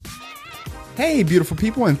Hey, beautiful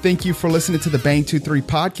people, and thank you for listening to the Bang 23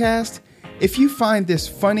 podcast. If you find this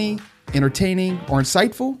funny, entertaining, or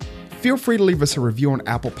insightful, feel free to leave us a review on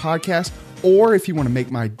Apple Podcasts, or if you want to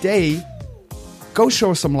make my day, go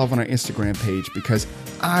show us some love on our Instagram page because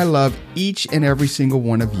I love each and every single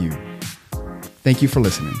one of you. Thank you for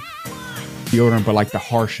listening. Deodorant, but like the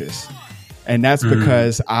harshest. And that's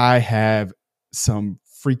because I have some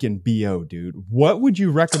freaking BO, dude. What would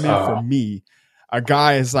you recommend for me? A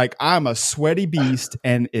guy is like, I'm a sweaty beast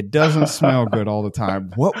and it doesn't smell good all the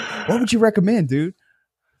time. What would you recommend, dude?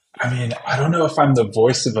 I mean, I don't know if I'm the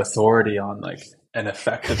voice of authority on like an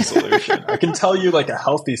effective solution. I can tell you like a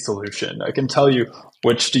healthy solution. I can tell you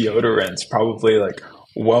which deodorants probably like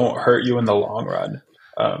won't hurt you in the long run.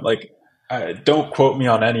 Don't quote me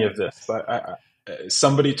on any of this, but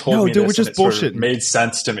somebody told me this and it sort of made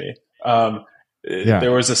sense to me.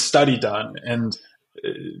 There was a study done and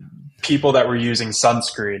people that were using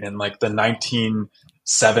sunscreen in like the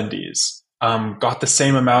 1970s got the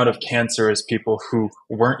same amount of cancer as people who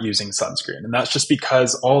weren't using sunscreen. And that's just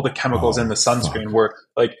because all the chemicals in the sunscreen were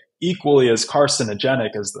like equally as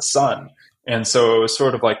carcinogenic as the sun. And so it was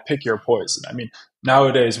sort of like pick your poison. I mean,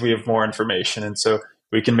 nowadays we have more information and so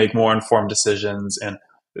we can make more informed decisions. And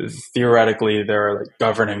theoretically there are like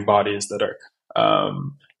governing bodies that are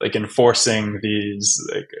like enforcing these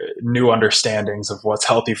like new understandings of what's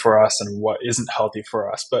healthy for us and what isn't healthy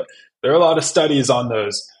for us. But there are a lot of studies on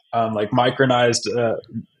those like micronized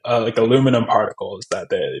like aluminum particles that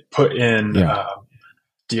they put in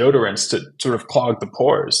deodorants to sort of clog the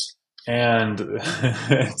pores. And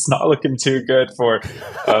it's not looking too good for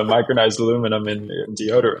micronized aluminum in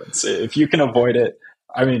deodorants. If you can avoid it,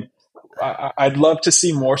 I mean, I'd love to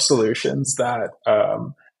see more solutions that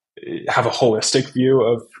have a holistic view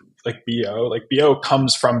of like BO. Like BO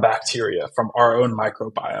comes from bacteria, from our own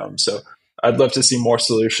microbiome. So I'd love to see more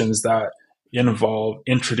solutions that involve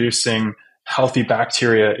introducing healthy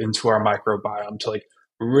bacteria into our microbiome to like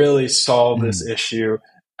really solve this issue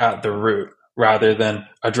at the root rather than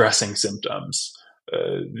addressing symptoms.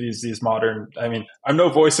 These modern, I mean, I'm no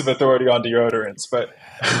voice of authority on deodorants, but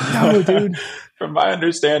no, dude. From my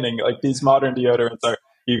understanding, like these modern deodorants are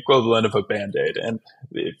the equivalent of a Band-Aid. And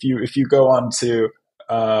if you go on to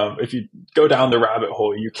if you go down the rabbit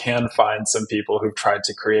hole, you can find some people who've tried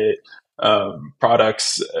to create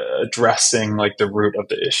products addressing like the root of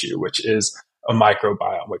the issue, which is a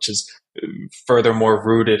microbiome, which is furthermore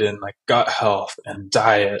rooted in like gut health and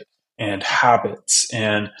diet and habits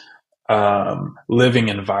and living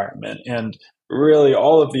environment. And really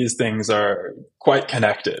all of these things are quite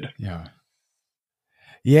connected.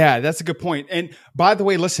 Yeah, that's a good point. And by the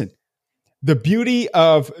way, listen, the beauty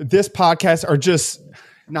of this podcast are just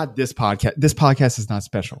not this podcast. This podcast is not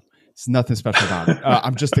special. It's nothing special about it.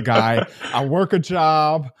 I'm just a guy. I work a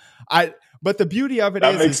job. But the beauty of it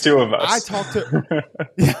that makes two of us. I talk to.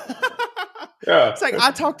 It's like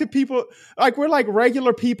I talk to people like we're like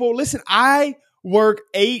regular people. Listen, I work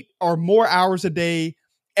 8 or more hours a day.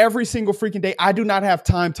 Every single freaking day. I do not have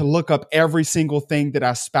time to look up every single thing that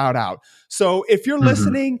I spout out. So if you're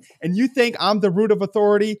listening and you think I'm the root of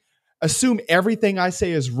authority, assume everything I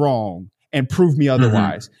say is wrong and prove me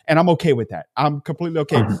otherwise. And I'm okay with that. I'm completely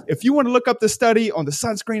okay. If you want to look up the study on the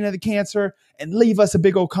sunscreen and the cancer and leave us a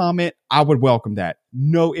big old comment, I would welcome that.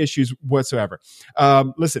 No issues whatsoever.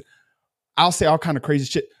 Listen, I'll say all kind of crazy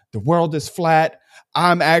shit. The world is flat.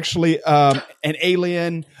 I'm actually an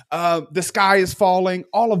alien. The sky is falling.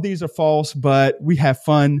 All of these are false, but we have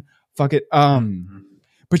fun. Fuck it.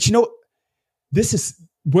 But you know, this is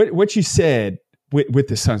what you said with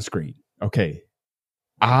the sunscreen. Okay.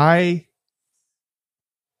 I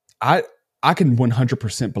can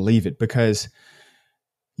 100% believe it because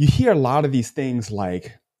you hear a lot of these things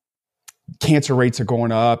like cancer rates are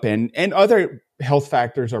going up and other health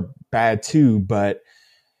factors are bad too, but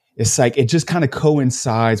it's like it just kind of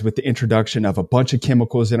coincides with the introduction of a bunch of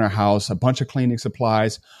chemicals in our house, a bunch of cleaning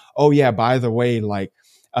supplies. Oh yeah, by the way, like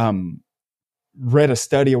read a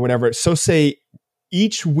study or whatever. So say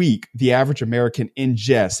each week the average American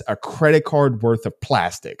ingests a credit card worth of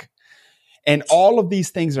plastic. And all of these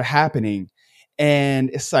things are happening. And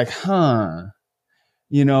it's like,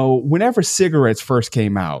 you know, whenever cigarettes first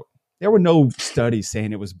came out, there were no studies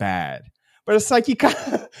saying it was bad. But it's like you kind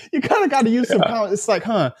of got to use some common. It's like,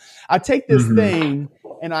 I take this thing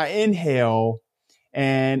and I inhale,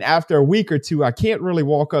 and after a week or two, I can't really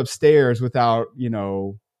walk upstairs without, you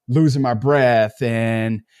know, losing my breath,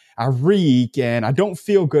 and I reek, and I don't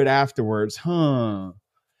feel good afterwards.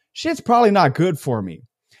 Shit's probably not good for me.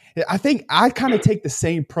 I think I kind of take the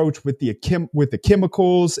same approach with the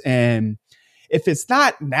chemicals, and if it's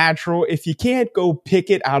not natural, if you can't go pick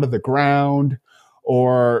it out of the ground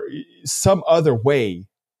or some other way,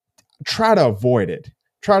 try to avoid it.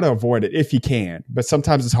 Try to avoid it if you can, but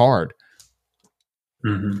sometimes it's hard.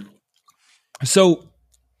 Mm-hmm. So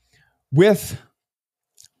with,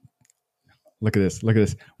 look at this,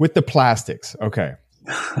 with the plastics. Okay.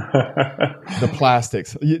 The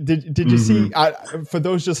plastics. Did you see, for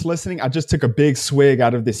those just listening, I just took a big swig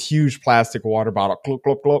out of this huge plastic water bottle, clop,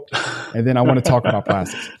 clop, clop, and then I want to talk about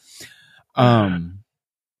plastics.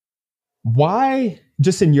 Why,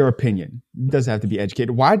 just in your opinion, it doesn't have to be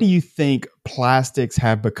educated, why do you think plastics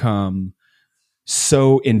have become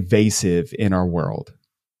so invasive in our world?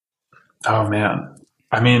 Oh man.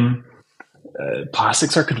 I mean,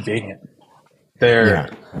 plastics are convenient. They're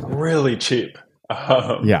really cheap.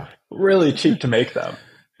 Really cheap to make them.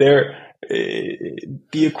 They're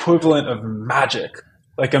the equivalent of magic.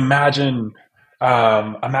 Like imagine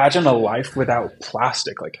a life without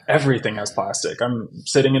plastic. Like everything has plastic. I'm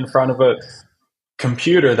sitting in front of a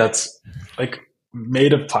computer that's like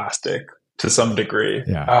made of plastic to some degree.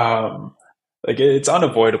 Like it's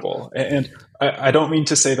unavoidable. And I don't mean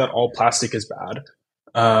to say that all plastic is bad.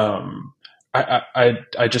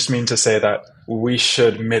 I just mean to say that we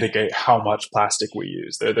should mitigate how much plastic we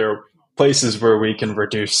use. There are places where we can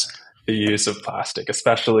reduce the use of plastic,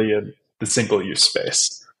 especially in the single-use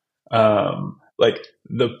space. Like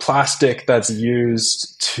the plastic that's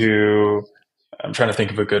used to, I'm trying to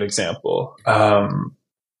think of a good example. Like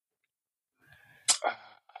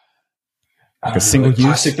a single use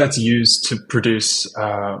plastic that's used to produce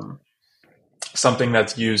something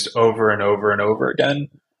that's used over and over and over again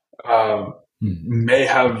may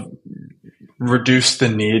have reduced the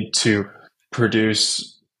need to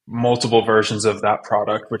produce multiple versions of that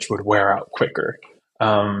product, which would wear out quicker.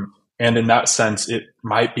 And in that sense, it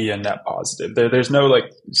might be a net positive. There's no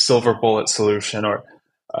like silver bullet solution or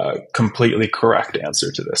completely correct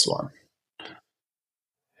answer to this one.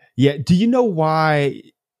 Yeah. Do you know why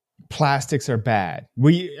plastics are bad?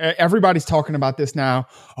 Everybody's talking about this now.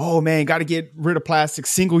 Oh man, got to get rid of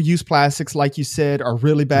plastics. Single-use plastics, like you said, are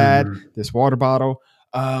really bad. This water bottle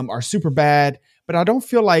are super bad. But I don't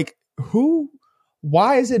feel like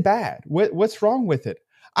why is it bad? What's wrong with it?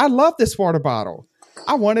 I love this water bottle.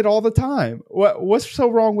 I want it all the time. What's so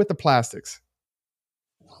wrong with the plastics?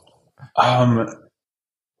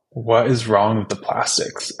 What is wrong with the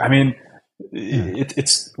plastics? I mean,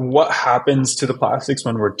 it's what happens to the plastics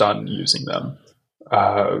when we're done using them.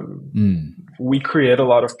 We create a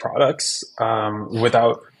lot of products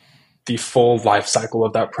without the full life cycle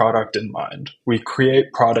of that product in mind. We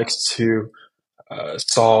create products to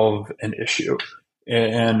solve an issue,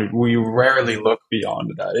 and we rarely look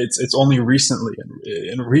beyond that. It's only recently,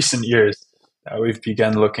 in recent years, that we've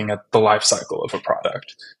begun looking at the life cycle of a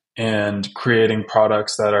product and creating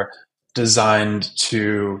products that are designed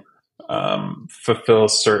to fulfill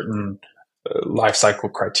certain life cycle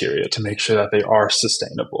criteria to make sure that they are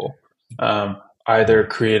sustainable. Either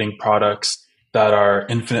creating products that are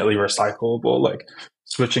infinitely recyclable, like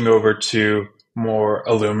switching over to more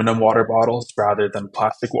aluminum water bottles rather than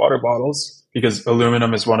plastic water bottles, because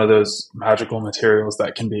aluminum is one of those magical materials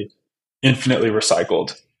that can be infinitely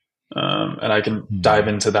recycled. And I can dive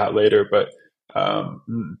into that later, but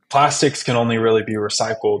plastics can only really be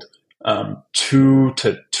recycled 2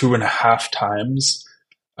 to 2.5 times.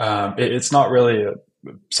 It's not really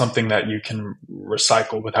something that you can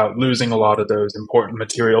recycle without losing a lot of those important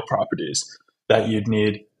material properties that you'd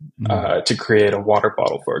need to create a water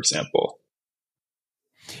bottle, for example.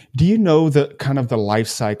 Do you know the kind of the life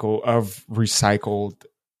cycle of recycled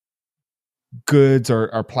goods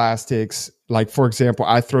or plastics? Like, for example,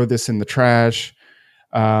 I throw this in the trash,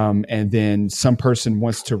 and then some person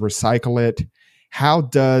wants to recycle it. How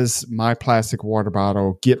does my plastic water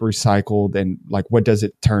bottle get recycled, and like, what does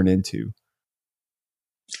it turn into?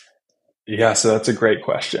 Yeah, so that's a great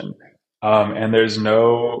question. And there's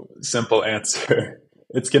no simple answer.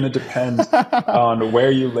 It's going to depend on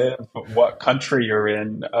where you live, what country you're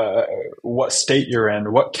in, what state you're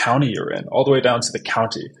in, what county you're in, all the way down to the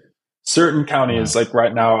county. Certain counties, like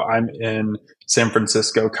right now, I'm in San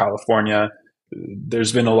Francisco, California.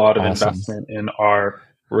 There's been a lot of investment in our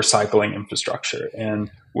recycling infrastructure,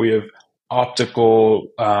 and we have optical,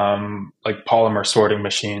 like polymer sorting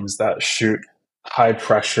machines that shoot high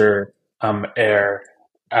pressure air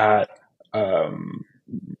at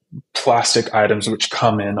plastic items which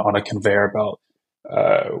come in on a conveyor belt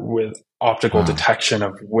with optical detection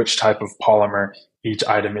of which type of polymer each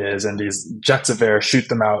item is, and these jets of air shoot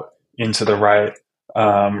them out into the right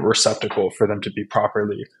receptacle for them to be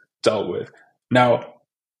properly dealt with. Now,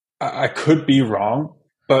 I could be wrong,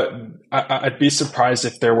 but I'd be surprised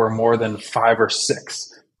if there were more than 5 or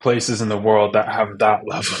 6 places in the world that have that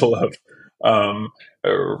level of um,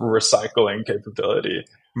 recycling capability.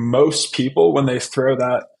 Most people, when they throw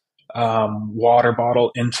that water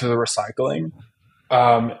bottle into the recycling,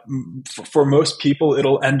 for most people,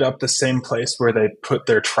 it'll end up the same place where they put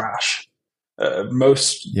their trash.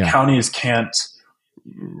 Most Yeah. counties can't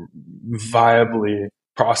viably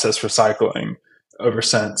process recycling ever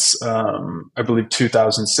since, I believe,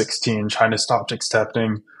 2016. China stopped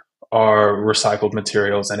accepting our recycled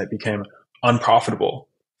materials, and it became unprofitable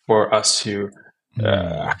for us to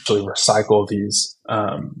Mm. actually recycle these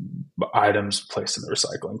items placed in the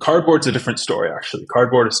recycling. Cardboard's a different story, actually.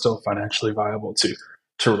 Cardboard is still financially viable to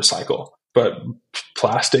recycle, but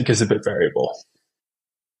plastic is a bit variable.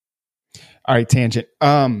 All right, tangent.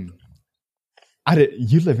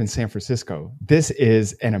 You live in San Francisco. This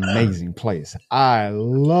is an amazing place. I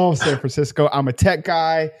love San Francisco. I'm a tech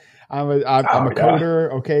guy. I'm Oh a yeah,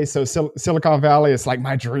 coder. Okay, so Silicon Valley is like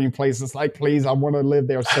my dream place. It's like, please, I want to live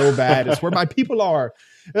there so bad. It's where my people are.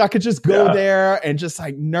 I could just go yeah. there and just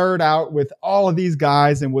like nerd out with all of these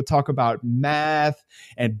guys, and we'll talk about math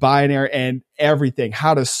and binary and everything,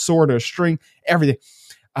 how to sort a string, everything.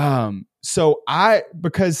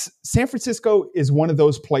 Because San Francisco is one of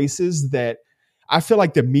those places that I feel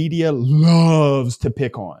like the media loves to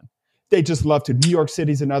pick on. They just love to. New York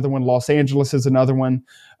City's another one. Los Angeles is another one.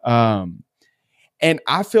 Um, and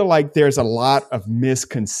I feel like there's a lot of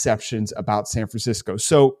misconceptions about San Francisco.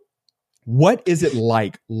 So, what is it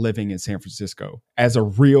like living in San Francisco as a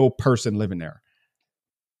real person living there?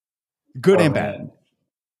 Good Oh and bad. man.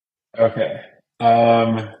 Okay.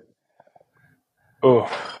 Um,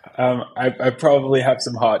 oh, I probably have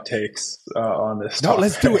some hot takes on this No,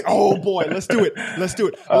 let's do it. topic. Oh boy, let's do it. Let's do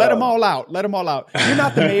it. Let them um, all out. Let them all out. You're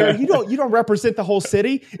not the mayor. You don't represent the whole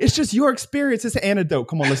city. It's just your experience. It's an anecdote.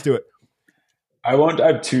 Come on, let's do it. I won't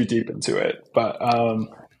dive too deep into it, but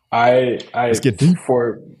I Let's get deep.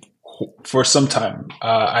 for some time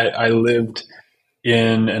I lived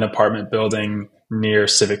in an apartment building near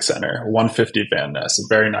Civic Center, 150 Van Ness, a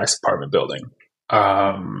very nice apartment building,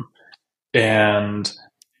 um, and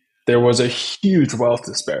there was a huge wealth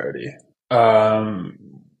disparity. Um,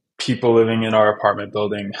 People living in our apartment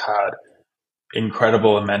building had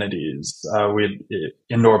incredible amenities. We had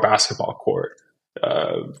indoor basketball court,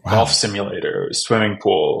 golf Wow. simulator, swimming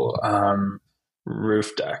pool,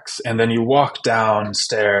 roof decks. And then you walk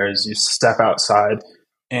downstairs, you step outside,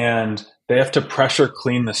 and they have to pressure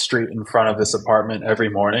clean the street in front of this apartment every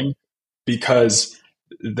morning because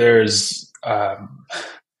there's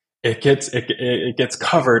it gets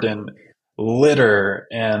covered in litter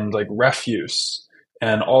and like refuse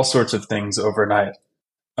and all sorts of things overnight,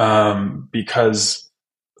 because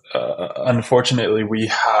unfortunately we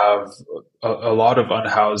have a lot of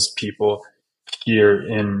unhoused people here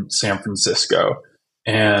in San Francisco,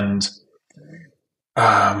 and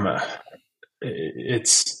um,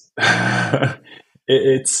 it's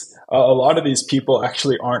it's a lot of these people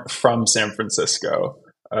actually aren't from San Francisco.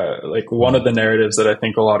 Like one of Mm. the narratives that I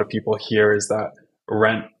think a lot of people hear is that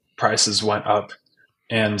rent prices went up,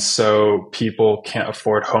 and so people can't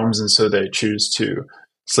afford homes, and so they choose to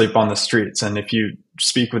sleep on the streets. And if you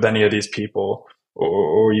speak with any of these people,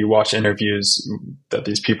 or you watch interviews that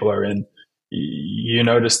these people are in, you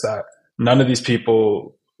notice that none of these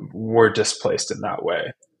people were displaced in that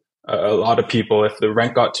way. A lot of people, if the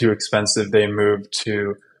rent got too expensive, they moved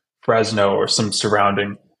to Fresno or some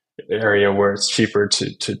surrounding area where it's cheaper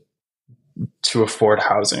to afford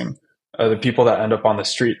housing. The people that end up on the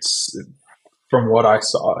streets, from what I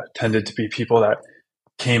saw, tended to be people that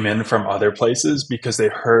came in from other places because they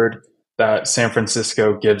heard that San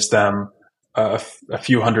Francisco gives them a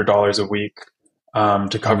few $100s a week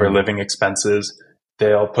to cover Mm. living expenses.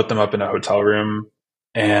 They'll put them up in a hotel room,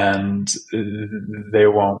 and they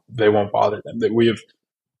won't bother them. We have,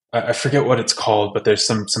 I forget what it's called, but there's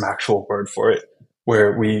some actual word for it,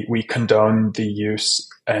 where we condone the use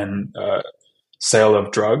and sale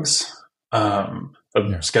of drugs, of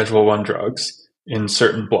Yeah. Schedule 1 drugs in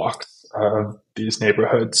certain blocks of these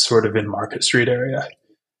neighborhoods, sort of in Market Street area,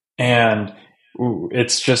 and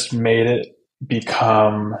it's just made it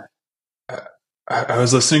become. I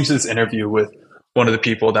was listening to this interview with one of the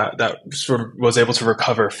people that sort of was able to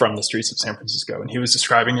recover from the streets of San Francisco, and he was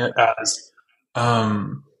describing it as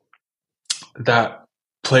um, that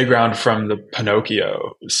playground from the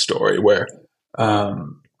Pinocchio story, where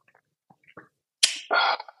um,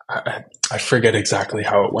 I forget exactly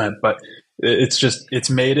how it went, but it's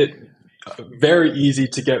made it very easy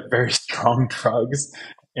to get very strong drugs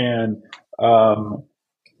and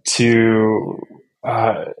to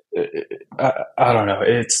uh, I don't know.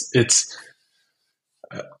 It's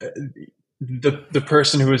the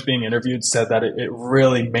person who was being interviewed said that it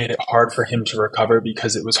really made it hard for him to recover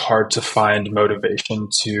because it was hard to find motivation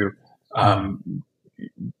to Mm, um,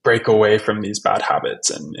 break away from these bad habits,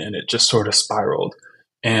 and it just sort of spiraled.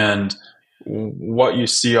 And what you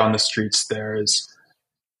see on the streets there is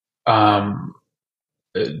um,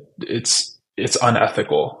 it's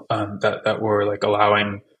unethical that we're like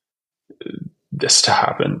allowing this to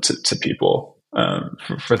happen to people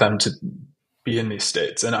for them to be in these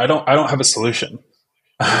states. And I don't have a solution.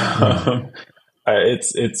 yeah.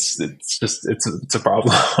 It's a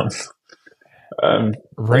problem. But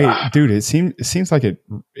Right, dude. It seems like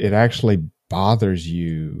it actually bothers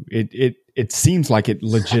you. It seems like it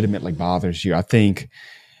legitimately bothers you. I think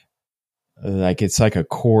like it's like a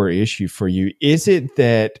core issue for you. Is it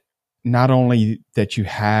that not only that you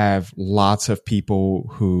have lots of people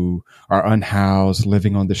who are unhoused,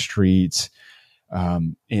 living on the streets,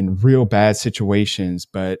 in real bad situations,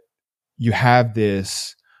 but you have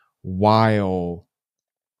this while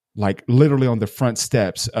like literally on the front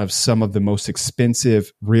steps of some of the most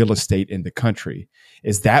expensive real estate in the country.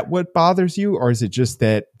 Is that what bothers you? Or is it just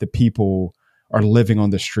that the people are living on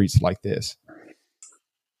the streets like this?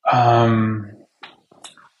 um,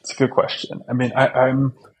 it's a good question. I mean,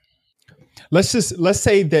 I'm Let's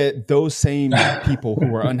say that those same people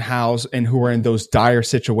who are unhoused and who are in those dire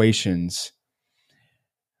situations,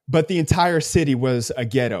 but the entire city was a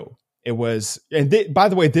ghetto. It was, and by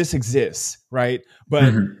the way, this exists, right? But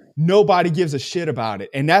mhm, nobody gives a shit about it,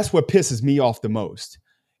 and that's what pisses me off the most.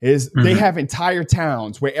 Is they mhm, have entire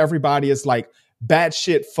towns where everybody is like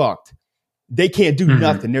batshit fucked. They can't do mhm,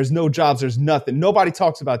 nothing. There's no jobs. There's nothing. Nobody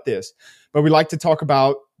talks about this, but we like to talk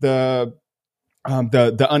about the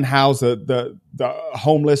unhoused, the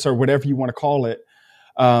homeless, or whatever you want to call it.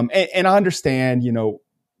 And I understand,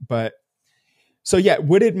 but so yeah,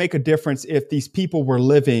 would it make a difference if these people were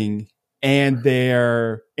living and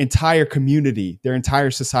their entire community, their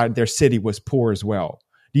entire society, their city was poor as well?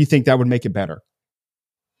 Do you think that would make it better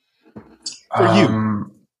for you?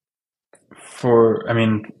 um, for I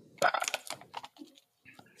mean,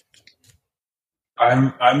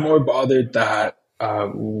 I'm more bothered that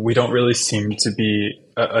we don't really seem to be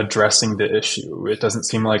addressing the issue. It doesn't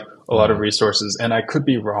seem like a lot of Mm, resources, and I could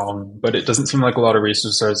be wrong, but it doesn't seem like a lot of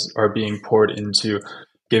resources are being poured into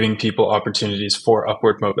giving people opportunities for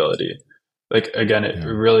upward mobility. Like again, it yeah,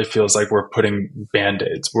 really feels like we're putting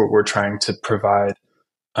band-aids. We're trying to provide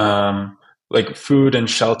um, like food and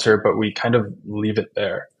shelter, but we kind of leave it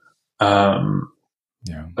there. Um,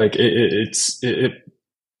 yeah, like it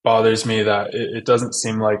bothers me that it doesn't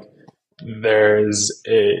seem like there's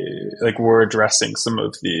a like we're addressing some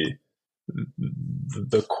of the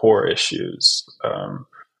core issues.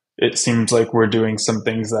 It seems like we're doing some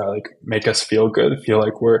things that like make us feel good, feel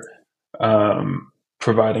like we're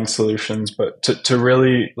providing solutions, but to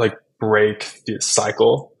really like break the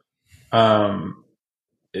cycle, um,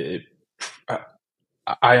 it,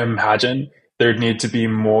 I imagine there'd need to be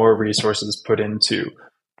more resources put into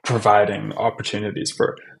providing opportunities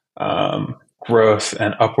for growth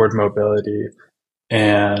and upward mobility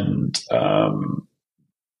and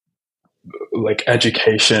like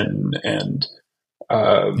education and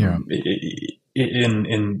yeah,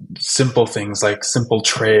 in simple things like simple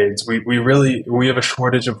trades. We have a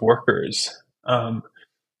shortage of workers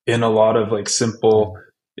in a lot of like yeah, simple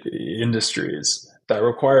industries that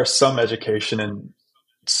require some education in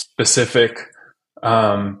specific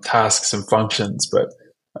tasks and functions. But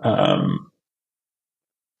um,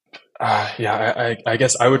 yeah, I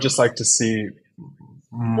guess I would just like to see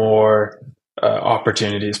more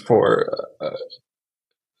opportunities for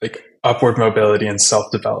like upward mobility and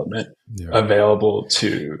self development yeah. available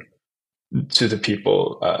to the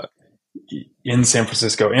people in San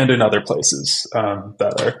Francisco and in other places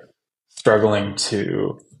that are struggling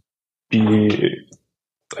to be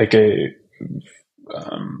like a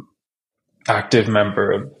um, active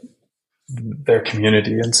member of their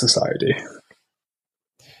community and society.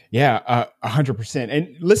 Yeah, 100%.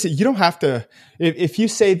 And listen, you don't have to. If you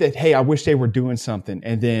say that, hey, I wish they were doing something,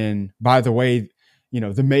 and then by the way,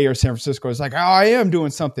 the mayor of San Francisco is like, oh, I am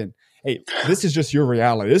doing something. Hey, this is just your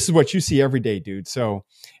reality. This is what you see every day, dude. So,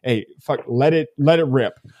 hey, fuck, let it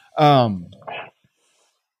rip. Um,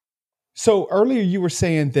 so earlier you were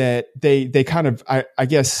saying that they kind of, I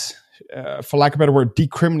guess, for lack of a better word,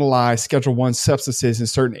 decriminalize Schedule One substances in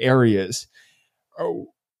certain areas. Oh,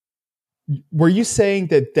 were you saying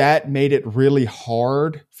that made it really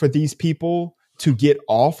hard for these people to get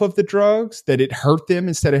off of the drugs, that it hurt them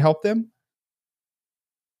instead of help them?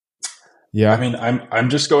 I Yeah. mean, I'm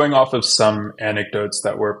just going off of some anecdotes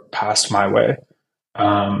that were passed my way.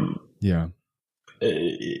 Um, Yeah.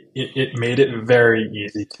 it made it very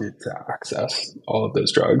easy to access all of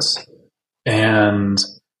those drugs, and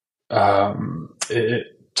it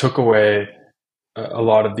took away a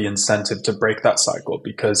lot of the incentive to break that cycle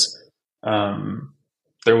because um,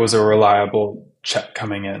 there was a reliable check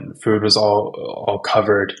coming in. Food was all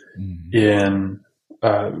covered Mhm. in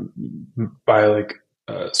uh, by like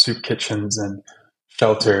soup kitchens and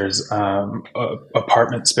shelters.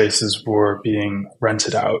 Apartment spaces were being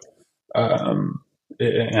rented out um,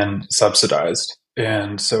 and subsidized,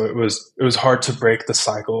 and so it was hard to break the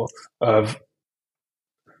cycle of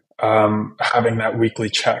having that weekly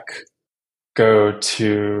check go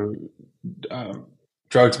to um,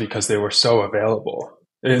 drugs because they were so available.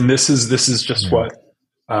 And this is just Yeah. what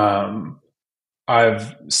um,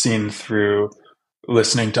 I've seen through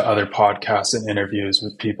listening to other podcasts and interviews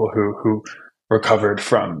with people who recovered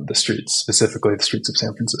from the streets, specifically the streets of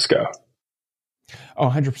San Francisco. Oh,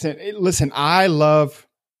 100%. Listen, I love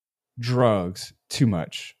drugs too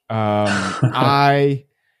much. I,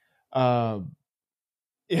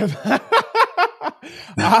 if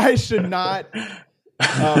I should not,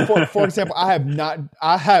 for example, I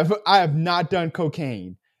have not done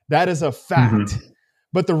cocaine. That is a fact. Mhm.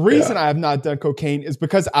 But the reason Yeah. I have not done cocaine is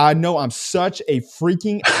because I know I'm such a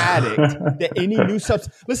freaking addict that any new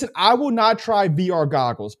substance. Listen, I will not try VR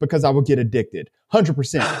goggles because I will get addicted.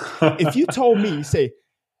 100%. If you told me, say,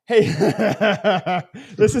 hey,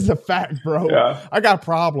 this is a fact, bro. Yeah. I got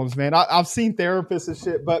problems, man. I've seen therapists and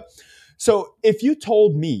shit. But so if you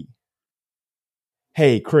told me,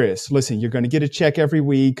 hey, Chris, listen, you're going to get a check every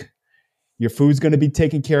week. Your food's going to be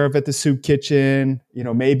taken care of at the soup kitchen. You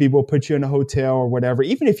know, maybe we'll put you in a hotel or whatever.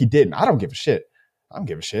 Even if you didn't, I don't give a shit. I don't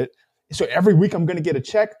give a shit. So every week I'm going to get a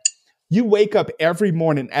check. You wake up every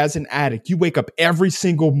morning as an addict. You wake up every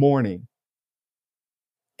single morning.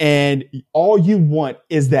 And all you want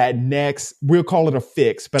is that next, we'll call it a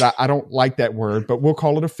fix, but I don't like that word, but we'll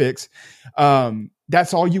call it a fix.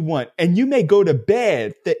 That's all you want. And you may go to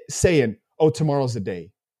bed saying, oh, tomorrow's the day.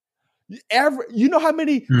 You know how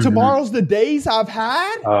many Mhm. tomorrow's the days I've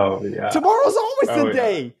had? Oh yeah. Tomorrow's always Oh the yeah.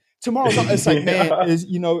 day. It's like, man,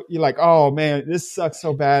 Yeah. you're like, oh man, this sucks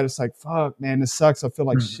so bad. It's like, fuck, man, this sucks. I feel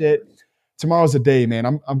like Mhm. shit. Tomorrow's the day, man.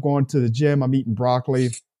 I'm going to the gym. I'm eating broccoli.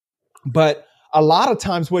 But a lot of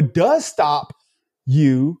times what does stop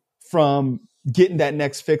you from getting that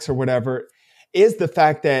next fix or whatever is the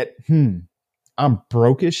fact that, I'm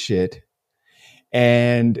broke as shit.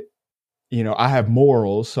 And I have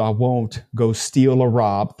morals, so I won't go steal or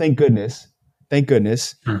rob. Thank goodness. Thank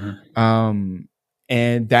goodness. Mhm.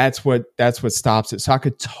 And that's what stops it. So I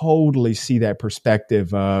could totally see that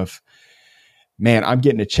perspective of, man, I'm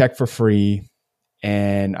getting a check for free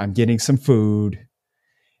and I'm getting some food.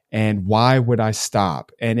 And why would I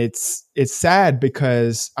stop? And it's sad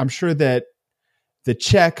because I'm sure that the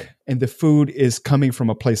check and the food is coming from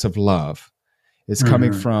a place of love. It's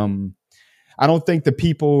coming Mhm. from, I don't think the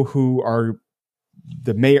people who are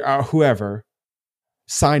the mayor or whoever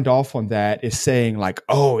signed off on that is saying like,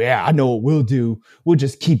 oh yeah, I know what we'll do. We'll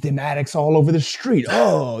just keep them addicts all over the street.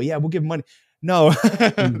 Oh yeah, we'll give them money. No,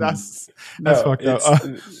 Mhm. that's No, fucked up.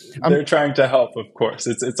 it's I'm they're trying to help, of course.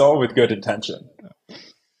 It's all with good intention.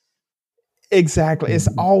 exactly. It's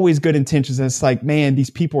Mhm. always good intentions. And it's like, man, these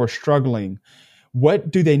people are struggling.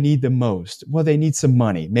 What do they need the most? Well, they need some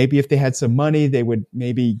money. Maybe if they had some money, they would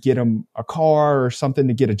maybe get them a car or something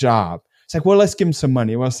to get a job. It's like, well, let's give them some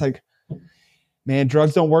money. Well, it's like, man,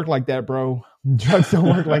 drugs don't work like that, bro. Drugs don't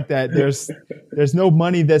work like that. There's no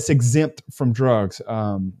money that's exempt from drugs.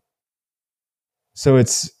 So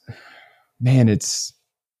it's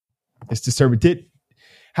disturbing.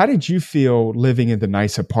 How did you feel living in the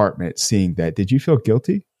nice apartment, seeing that? Did you feel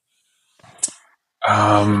guilty?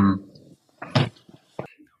 Um,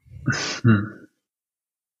 hmm.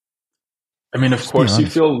 I mean, of Just be course, honest.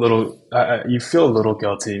 you feel a little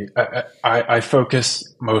guilty. I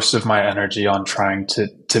focus most of my energy on trying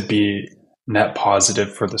to be net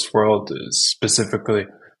positive for this world, specifically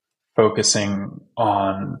focusing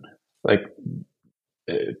on like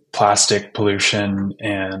plastic pollution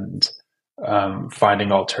and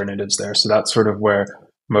finding alternatives there. So that's sort of where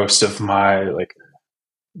most of my like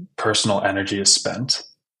personal energy is spent.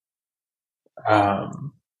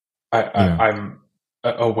 Um, Yeah. I'm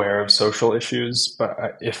aware of social issues, but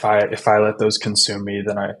if I let those consume me,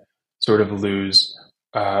 then I sort of lose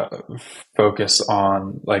uh, focus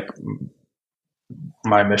on like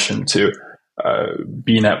my mission to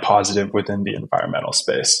be net positive within the environmental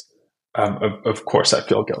space. Of course, I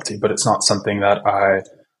feel guilty, but it's not something that I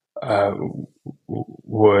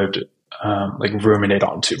would. like ruminate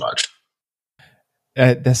on too much.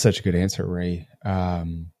 That's such a good answer, Ray.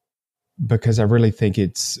 Because I really think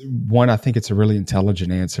it's one, I think it's a really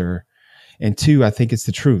intelligent answer. And two, I think it's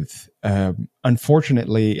the truth.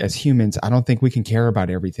 Unfortunately, as humans, I don't think we can care about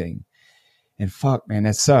everything. And fuck, man,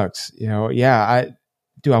 that sucks. Yeah,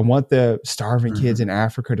 I want the starving kids in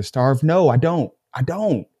Africa to starve? No, I don't.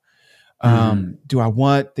 Do I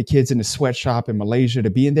want the kids in the sweatshop in Malaysia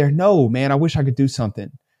to be in there? No, man, I wish I could do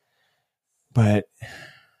something. But,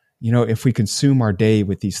 if we consume our day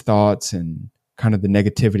with these thoughts and kind of the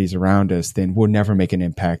negativities around us, then we'll never make an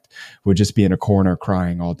impact. We'll just be in a corner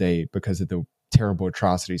crying all day because of the terrible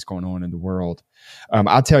atrocities going on in the world.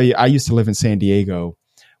 I'll tell you, I used to live in San Diego,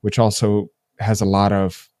 which also has a lot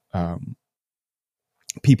of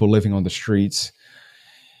people living on the streets.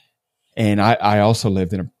 And I also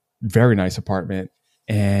lived in a very nice apartment.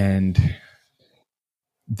 And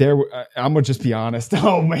I'm going to just be honest.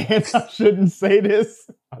 Oh, man, I shouldn't say this.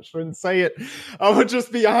 I shouldn't say it. I'm going to just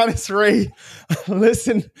be honest, Ray.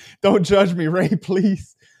 Listen, don't judge me, Ray,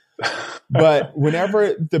 please. But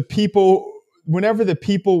whenever the people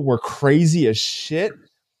were crazy as shit,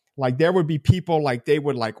 like there would be people like they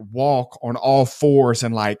would like walk on all fours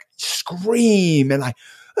and like scream and like,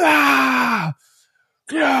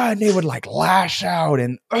 and they would like lash out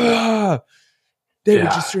and they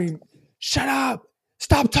would just scream, shut up.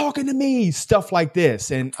 Stop talking to me, stuff like this.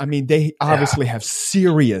 And I mean, they obviously have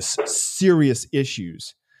serious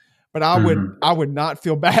issues, but I would not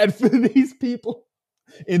feel bad for these people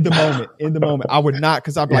in the moment. I would not.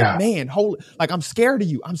 Cause I'm like, man, I'm scared of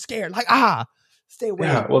you. I'm scared. Like, stay away.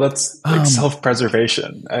 Yeah. Well, that's like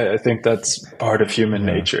self-preservation. I think that's part of human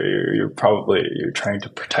nature. You're trying to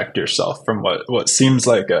protect yourself from what seems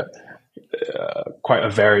like quite a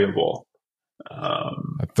variable,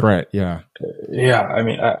 a threat. Yeah. Yeah. I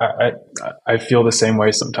mean, I feel the same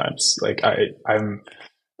way sometimes. Like I'm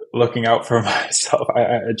looking out for myself.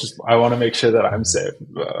 I want to make sure that I'm safe.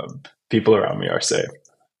 People around me are safe.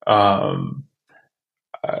 And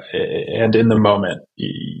in the moment,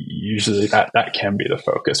 usually that can be the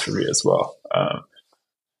focus for me as well.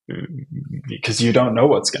 Because you don't know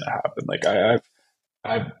what's going to happen. Like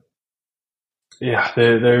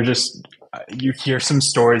they're just, you hear some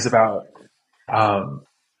stories about,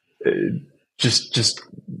 just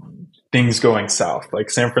things going south. Like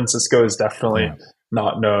San Francisco is definitely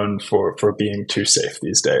not known for being too safe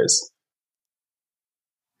these days.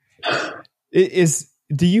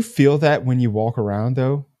 Do you feel that when you walk around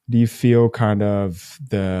though? Do you feel kind of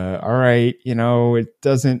all right, it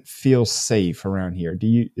doesn't feel safe around here?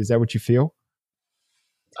 Is that what you feel?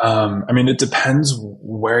 I mean, it depends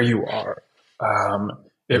where you are.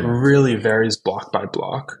 It really varies block by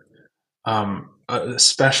block.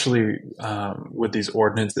 Especially with these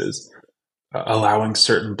ordinances allowing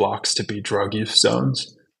certain blocks to be drug use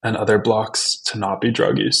zones and other blocks to not be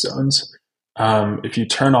drug use zones. If you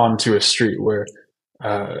turn onto a street where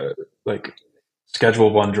like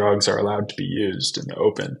Schedule 1 drugs are allowed to be used in the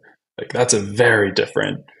open, like that's a very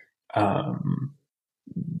different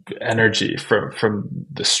energy from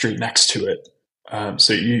the street next to it.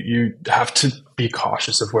 So you have to be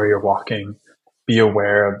cautious of where you're walking, be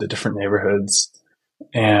aware of the different neighborhoods,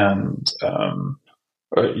 and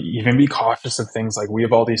even be cautious of things like we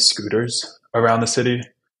have all these scooters around the city.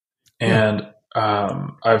 And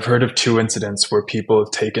I've heard of 2 incidents where people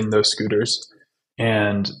have taken those scooters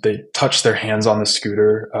and they touched their hands on the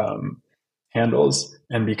scooter handles.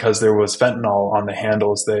 And because there was fentanyl on the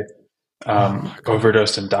handles, they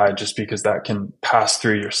overdosed and died just because that can pass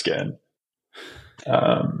through your skin.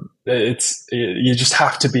 You just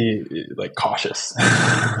have to be like cautious.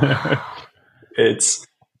 It's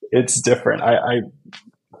different. I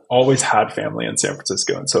always had family in San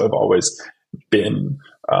Francisco, and so I've always been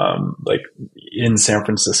like in San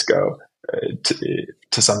Francisco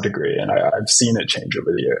to some degree, and I've seen it change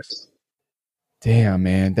over the years. Damn,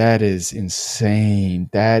 man, that is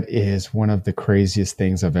insane. That is one of the craziest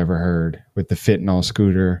things I've ever heard with the fentanyl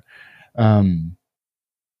scooter.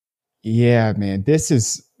 Yeah, man, this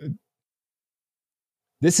is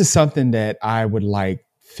something that I would like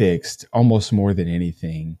fixed almost more than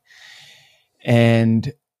anything.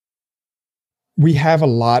 And we have a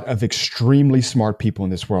lot of extremely smart people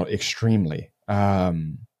in this world, extremely.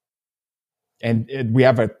 And we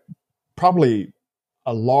have probably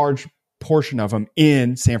a large portion of them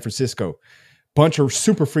in San Francisco. Bunch of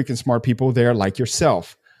super freaking smart people there like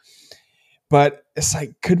yourself. But it's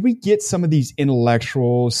like, could we get some of these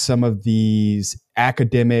intellectuals, some of these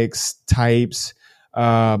academics types?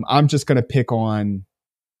 I'm just going to pick on,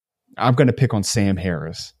 I'm going to pick on Sam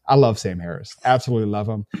Harris. I love Sam Harris. Absolutely love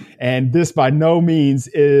him. And this by no means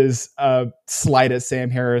is a slight at Sam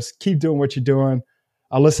Harris. Keep doing what you're doing.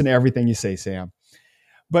 I'll listen to everything you say, Sam.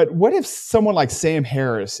 But what if someone like Sam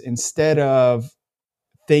Harris, instead of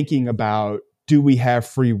thinking about, do we have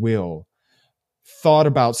free will, thought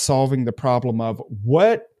about solving the problem of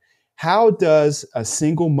how does a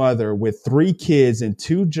single mother with 3 kids and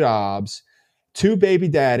 2 jobs, 2 baby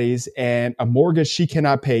daddies, and a mortgage she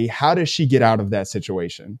cannot pay, how does she get out of that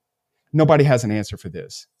situation? Nobody has an answer for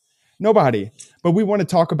this. Nobody. But we want to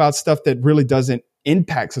talk about stuff that really doesn't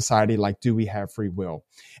impact society, like, do we have free will?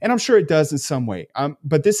 And I'm sure it does in some way.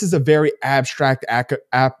 But this is a very abstract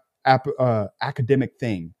academic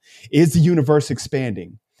thing. Is the universe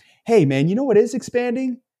expanding? Hey, man, you know what is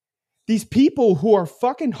expanding? These people who are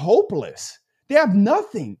fucking hopeless. They have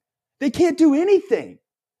nothing. They can't do anything.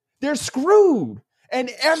 They're screwed.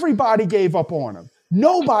 And everybody gave up on them.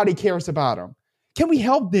 Nobody cares about them. Can we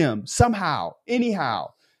help them somehow,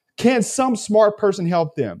 anyhow? Can some smart person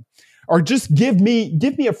help them? Or just give me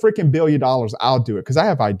a freaking $1 billion. I'll do it because I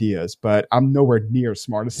have ideas, but I'm nowhere near as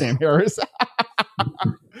smart as Sam Harris.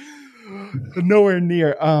 Nowhere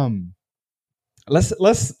near. Let's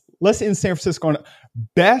in San Francisco.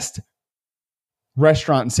 Best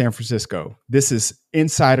restaurant in San Francisco. This is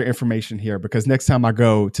insider information here because next time I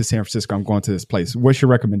go to San Francisco, I'm going to this place. What's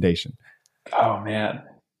your recommendation? Oh man,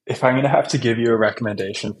 if I'm gonna have to give you a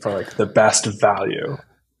recommendation for like the best value,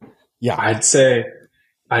 yeah, I'd say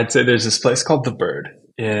there's this place called The Bird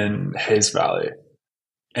in Hayes Valley,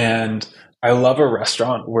 and I love a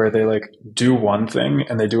restaurant where they like do one thing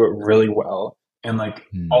and they do it really well, and like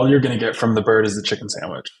all you're gonna get from The Bird is the chicken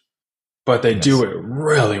sandwich, but they do it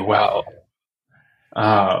really well.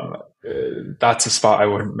 That's a spot I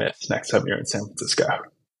wouldn't miss next time you're in San Francisco.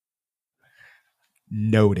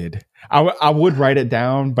 Noted. I would write it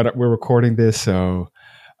down, but we're recording this, so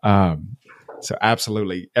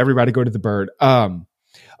absolutely, everybody go to The Bird.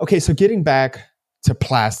 Okay, so getting back to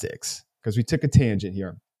plastics because we took a tangent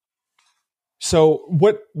here. So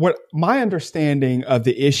what my understanding of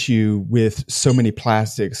the issue with so many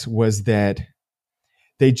plastics was that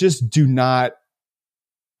they just do not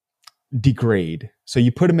degrade. So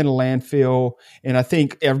you put them in a landfill, and I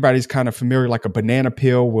think everybody's kind of familiar, like a banana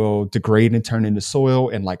peel will degrade and turn into soil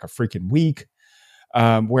in like a freaking week.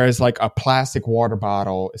 Whereas like a plastic water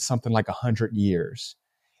bottle is something like 100 years.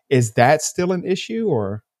 Is that still an issue,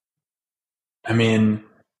 or? I mean,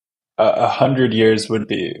 100 years would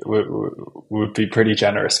be pretty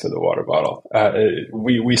generous for the water bottle.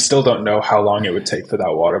 We still don't know how long it would take for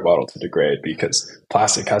that water bottle to degrade because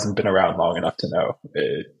plastic hasn't been around long enough to know.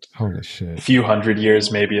 Holy shit! A few hundred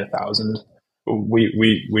years, maybe 1,000.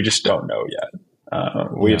 We just don't know yet.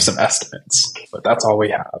 We have some estimates, but that's all we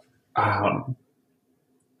have.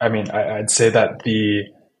 I mean, I'd say that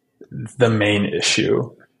the main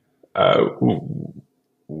issue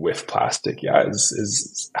with plastic,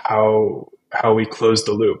 is how we close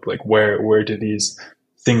the loop. Like where do these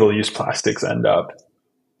single-use plastics end up?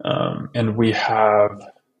 And we have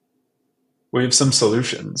some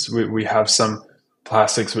solutions. We have some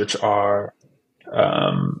plastics which are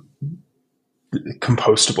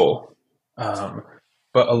compostable,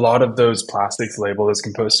 but a lot of those plastics labeled as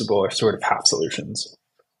compostable are sort of half solutions.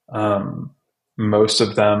 Most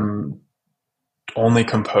of them only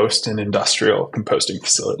compost in industrial composting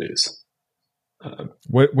facilities.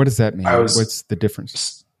 What does that mean? What's the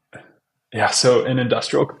difference? Yeah, so an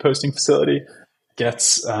industrial composting facility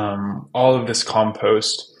gets all of this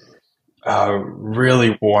compost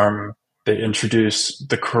really warm. They introduce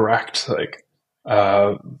the correct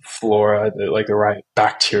flora, the right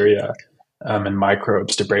bacteria and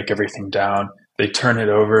microbes to break everything down. They turn it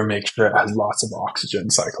over, make sure it has lots of oxygen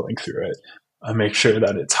cycling through it. Make sure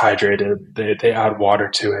that it's hydrated. They add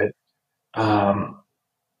water to it,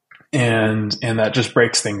 and that just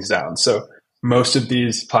breaks things down. So most of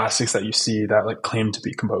these plastics that you see that like claim to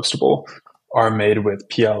be compostable are made with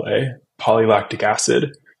PLA, polylactic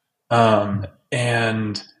acid,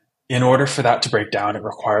 and in order for that to break down, it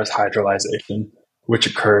requires hydrolyzation, which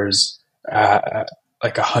occurs at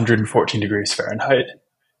like 114 degrees Fahrenheit,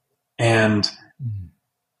 and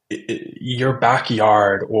your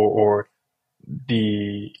backyard or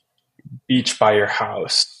the beach by your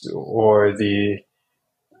house or the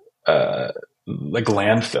like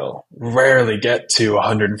landfill rarely get to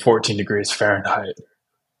 114 degrees Fahrenheit,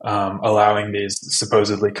 allowing these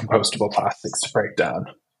supposedly compostable plastics to break down.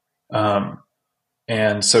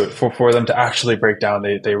 And so for them to actually break down,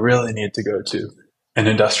 they really need to go to an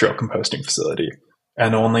industrial composting facility.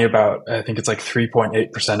 And only about, I think it's like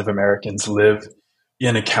 3.8% of Americans live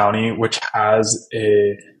in a county which has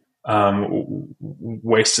a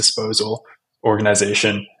waste disposal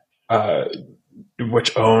organization, uh,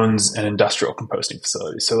 which owns an industrial composting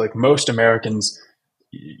facility. So, like most Americans,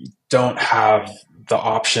 don't have the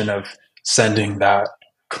option of sending that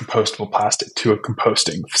compostable plastic to a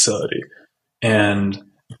composting facility. And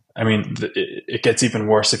I mean, it gets even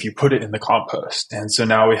worse if you put it in the compost. And so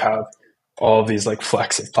now we have all of these like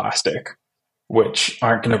flecks of plastic, which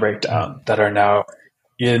aren't going to break down, that are now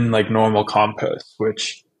in like normal compost,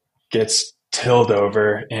 which gets tilled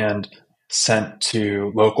over and sent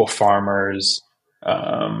to local farmers,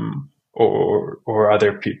 or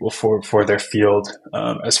other people for their field,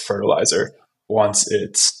 as fertilizer once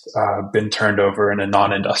it's been turned over in a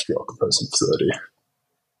non-industrial composting facility.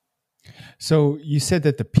 So you said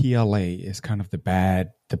that the PLA is kind of the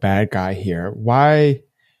bad guy here. Why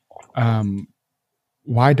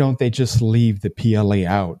don't they just leave the PLA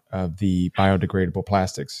out of the biodegradable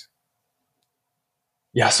plastics?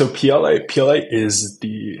 Yeah, so PLA is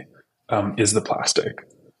the plastic.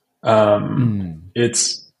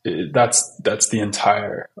 That's the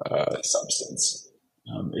entire substance.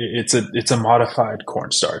 It's a modified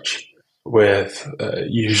cornstarch with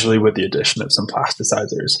usually with the addition of some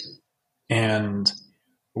plasticizers, and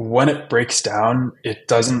when it breaks down, it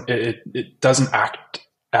doesn't act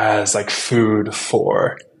as like food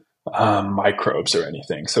for microbes or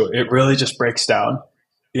anything. So it really just breaks down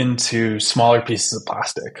into smaller pieces of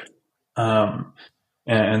plastic. Um,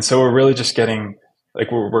 and so we're really just getting like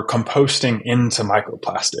we're composting into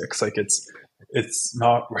microplastics. Like it's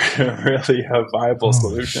not really a viable Oh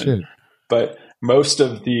solution. shit! But most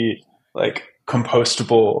of the like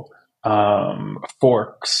compostable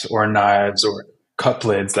forks or knives or cup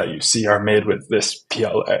lids that you see are made with this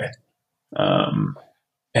PLA. Um,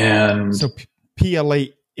 and So PLA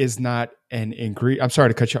is not an ingredient. I'm sorry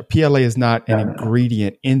to cut you off. PLA is not an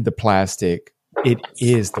ingredient in the plastic. It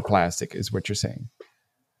is the plastic, is what you're saying.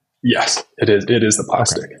 Yes, it is. It is the Okay.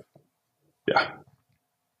 plastic. Yeah.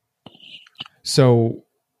 So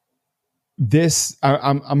this,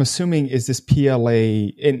 I'm assuming, is this PLA.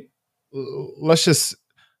 And let's just.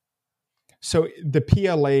 So the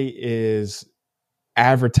PLA is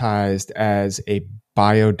advertised as a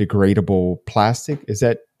biodegradable plastic. Is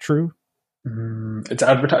that true? It's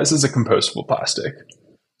advertised as a compostable plastic,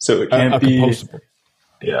 so it A can't be. compostable.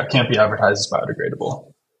 Yeah, it can't be advertised as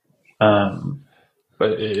biodegradable. Um,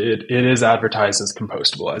 but it is advertised as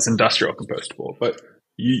compostable, as industrial compostable. But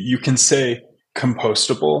you can say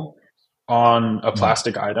compostable on a Mm.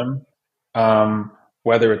 plastic item,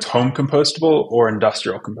 whether it's home compostable or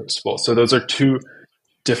industrial compostable. So those are two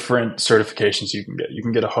different certifications you can get. You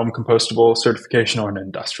can get a home compostable certification or an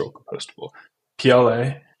industrial compostable.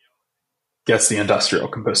 PLA gets the industrial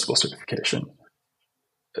compostable certification.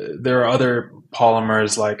 There are other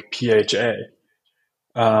polymers like PHA,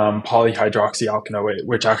 polyhydroxyalkanoate,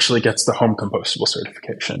 which actually gets the home compostable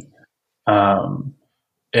certification. Um,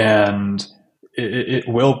 and it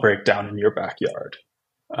will break down in your backyard.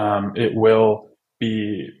 It will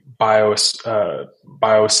be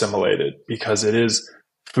bioassimilated because it is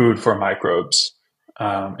food for microbes,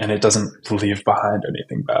 and it doesn't leave behind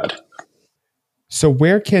anything bad. So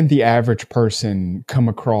where can the average person come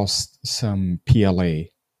across some PLA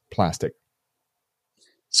plastic?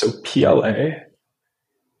 So PLA,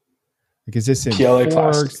 Like, is this in PLA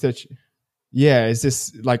plastic. forks yeah, is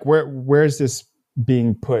this like where is this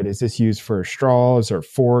being put? Is this used for straws or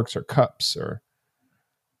forks or cups or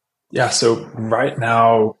Yeah, so right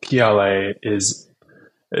now PLA is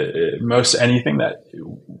most anything that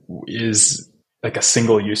is like a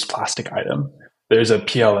single-use plastic item. There's a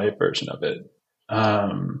PLA version of it,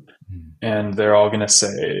 and they're all going to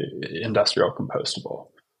say industrial compostable.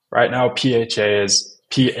 Right now, PHA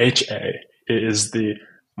is the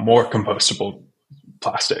more compostable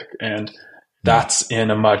plastic, and that's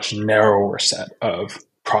in a much narrower set of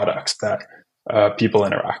products that people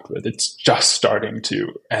interact with. It's just starting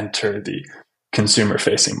to enter the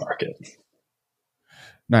consumer-facing market.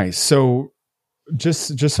 nice. So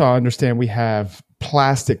just so I understand, we have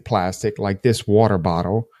plastic like this water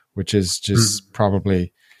bottle, which is just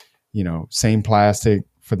probably, same plastic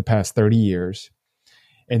for the past 30 years.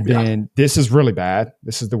 And Yeah. then this is really bad.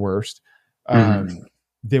 This is the worst. Mm-hmm.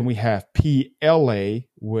 Then we have PLA,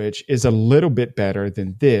 which is a little bit better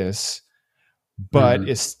than this, but Mm-hmm.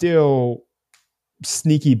 it's still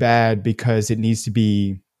sneaky bad because it needs to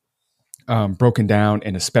be broken down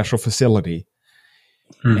in a special facility.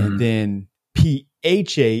 And Mm-hmm. then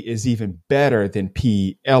PHA is even better than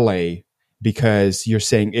PLA because you're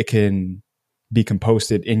saying it can be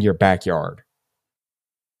composted in your backyard.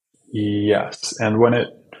 Yes, and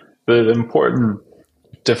the important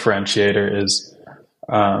differentiator is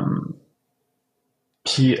Um,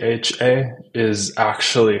 PHA is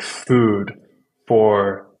actually food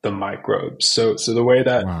for the microbes. So the way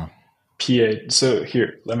that Wow. pH, so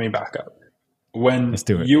here, let me back up. Let's When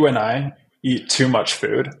do it. you and I eat too much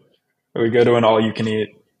food, or we go to an all you can eat,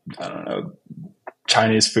 I don't know,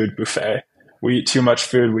 Chinese food buffet, we eat too much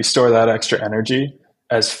food, we store that extra energy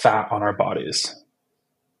as fat on our bodies.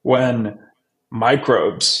 When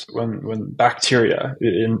when bacteria,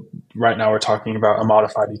 right now we're talking about a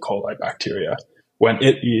modified E. coli bacteria, when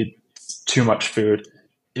it eats too much food,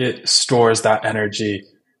 it stores that energy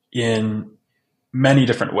in many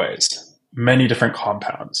different ways, many different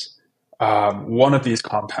compounds. One of these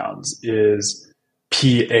compounds is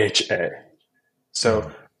PHA. So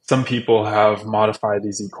Mm. some people have modified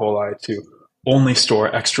these E. coli to only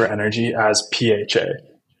store extra energy as PHA,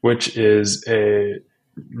 which is a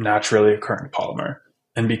naturally occurring polymer.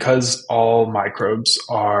 And because all microbes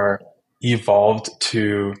are evolved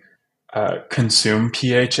to consume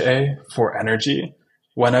PHA for energy,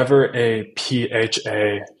 whenever a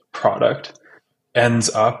PHA product ends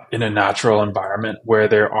up in a natural environment where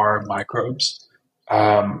there are microbes,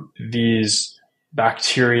 these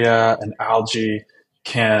bacteria and algae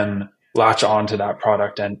can latch onto that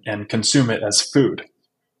product and consume it as food,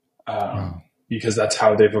 Wow. because that's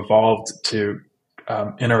how they've evolved to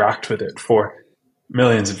interact with it for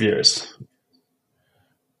millions of years.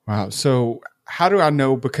 Wow. So, how do I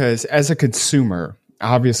know? Because as a consumer,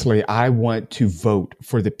 obviously, I want to vote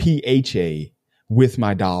for the PHA with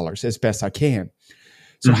my dollars as best I can.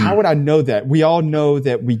 So, how would Mm-hmm. I know that? We all know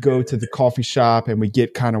that we go to the coffee shop and we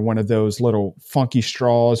get kind of one of those little funky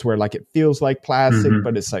straws where, like, it feels like plastic,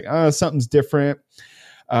 but Mm-hmm. it's like, something's different.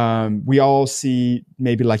 We all see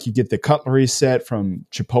maybe like you get the cutlery set from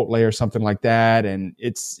Chipotle or something like that, and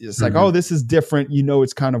it's like, oh, Mm-hmm. this is different. You know,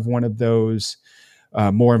 it's kind of one of those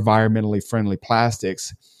more environmentally friendly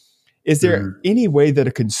plastics. Is there Mm-hmm. any way that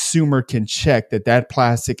a consumer can check that that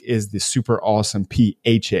plastic is the super awesome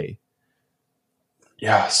PHA?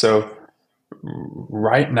 Yeah. So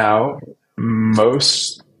right now,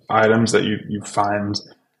 most items that you find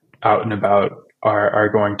out and about are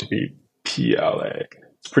going to be PLA.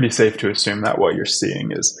 It's pretty safe to assume that what you're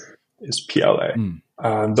seeing is PLA.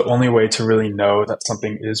 Mm. The only way to really know that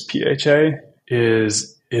something is PHA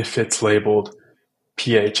is if it's labeled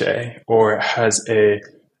PHA or it has a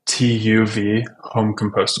TUV home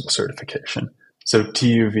compostable certification. So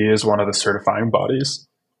TUV is one of the certifying bodies,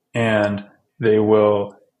 and they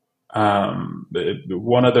will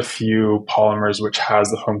one of the few polymers which has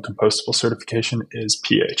the home compostable certification is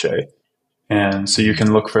PHA. And so you Mm.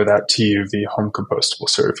 can look for that TUV home compostable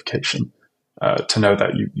certification to know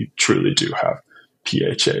that you truly do have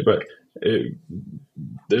PHA. But it,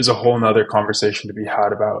 there's a whole nother conversation to be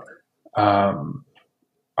had about um,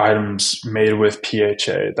 items made with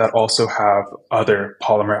PHA that also have other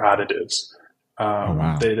polymer additives. Oh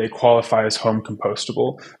wow. They qualify as home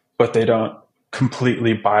compostable, but they don't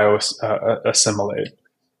completely bio assimilate.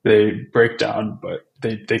 They break down, but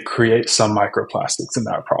they create some microplastics in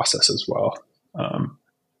that process as well.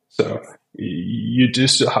 So you do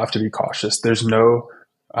still have to be cautious. There's no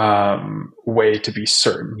way to be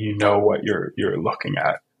certain you know what you're looking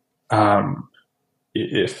at. Um,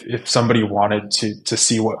 if somebody wanted to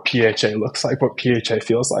see what PHA looks like, what PHA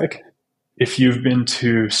feels like, if you've been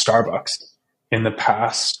to Starbucks in the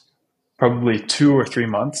past probably 2 or 3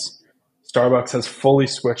 months, Starbucks has fully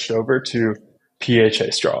switched over to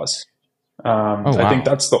PHA straws. Oh I think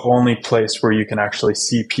wow. that's the only place where you can actually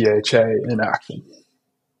see PHA in action.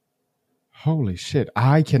 Holy shit.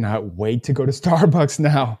 I cannot wait to go to Starbucks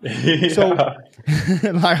now. So,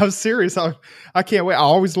 Yeah. like, I'm serious. I can't wait. I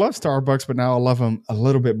always love Starbucks, but now I love them a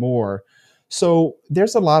little bit more. So,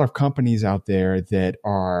 there's a lot of companies out there that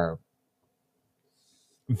are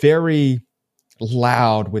very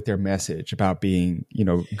loud with their message about being,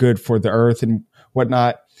 good for the earth and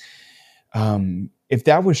whatnot. If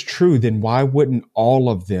that was true, then why wouldn't all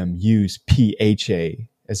of them use PHA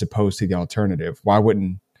as opposed to the alternative? Why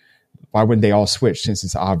wouldn't they all switch since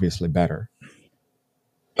it's obviously better?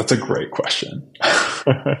 That's a great question.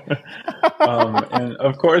 And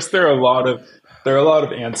of course, there are a lot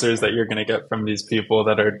of answers that you're going to get from these people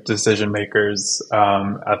that are decision makers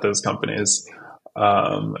at those companies,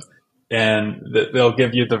 um, and they'll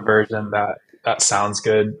give you the version that sounds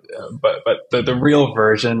good, but the real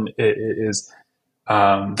version is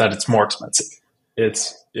that it's more expensive.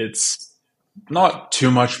 It's not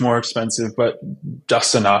too much more expensive, but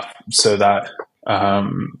just enough so that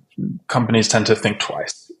um, companies tend to think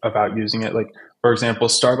twice about using it. Like, for example,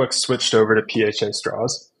 Starbucks switched over to PHA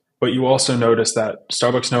straws, but you also notice that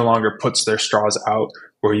Starbucks no longer puts their straws out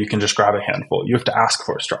where you can just grab a handful. You have to ask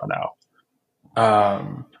for a straw now.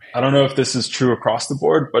 I don't know if this is true across the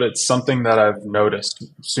board, but it's something that I've noticed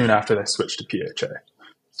soon after they switched to PHA.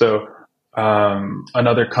 So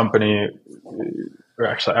another company, or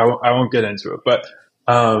actually, I won't get into it, but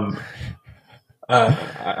I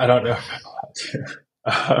don't know if I'm allowed to.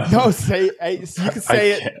 No, say you can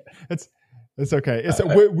say it. It's okay.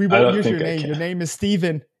 We won't use your name. Your name is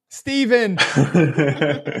Steven. Steven.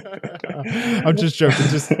 I'm just joking.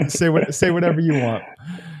 Just say whatever you want.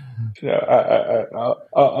 No,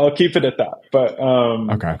 I'll keep it at that. But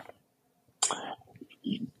okay.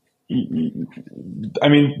 I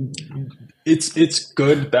mean, it's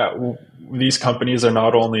good that these companies are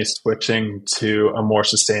not only switching to a more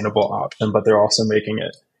sustainable option, but they're also making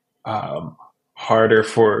it harder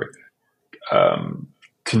for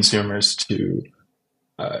consumers to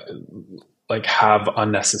like have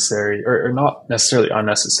unnecessary or not necessarily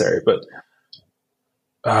unnecessary, but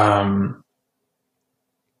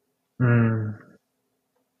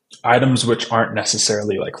items which aren't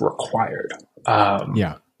necessarily like required.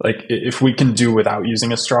 Yeah. Like if we can do without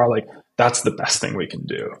using a straw, like that's the best thing we can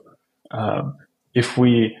do. If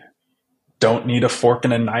we don't need a fork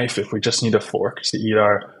and a knife, if we just need a fork to eat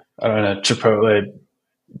our, I don't know, Chipotle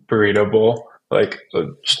burrito bowl, like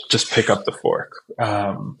just pick up the fork.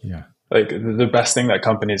 Yeah. Like the best thing that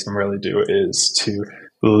companies can really do is to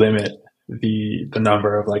limit the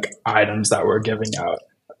number of like items that we're giving out,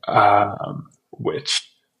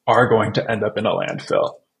 which are going to end up in a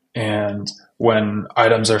landfill. And when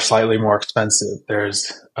items are slightly more expensive,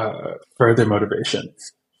 there's further motivation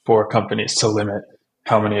for companies to limit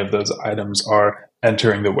how many of those items are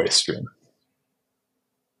entering the waste stream.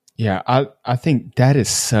 Yeah, I think that is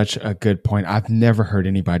such a good point. I've never heard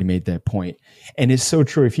anybody make that point. And it's so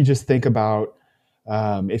true. If you just think about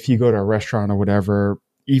if you go to a restaurant or whatever,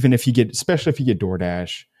 even if you get, especially if you get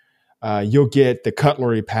DoorDash, you'll get the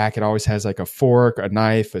cutlery pack. It always has like a fork, a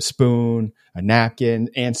knife, a spoon, a napkin,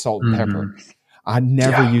 and salt and pepper. I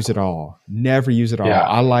never use it all. Never use it all. Yeah.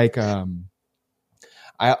 I like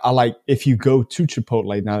I like if you go to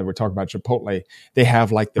Chipotle, now that we're talking about Chipotle, they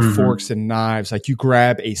have like the forks and knives, like you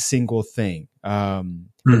grab a single thing, but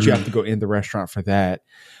you have to go in the restaurant for that.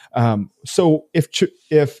 So if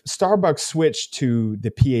Starbucks switched to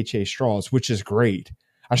the PHA straws, which is great,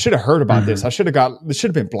 I should have heard about this. This should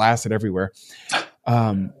have been blasted everywhere.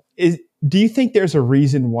 Do you think there's a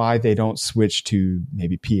reason why they don't switch to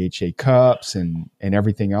maybe PHA cups and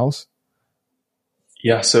everything else?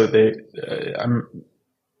 Yeah. So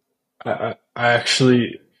I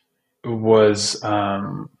actually was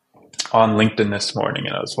on LinkedIn this morning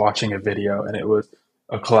and I was watching a video, and it was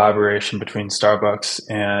a collaboration between Starbucks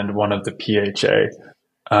and one of the PHA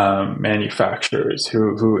manufacturers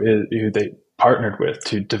who they partnered with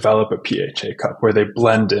to develop a PHA cup where they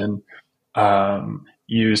blend in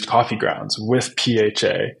used coffee grounds with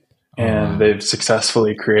PHA, and they've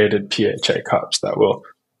successfully created PHA cups that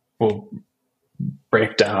will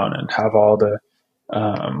break down and have all the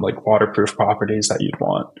like waterproof properties that you'd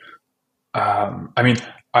want. I mean,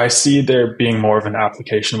 I see there being more of an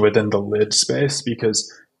application within the lid space because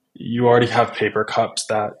you already have paper cups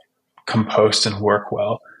that compost and work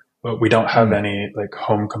well, but we don't have any like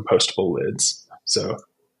home compostable lids. So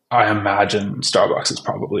I imagine Starbucks is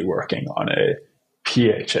probably working on a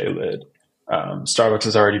PHA lid. Starbucks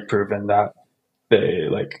has already proven that they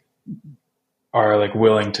are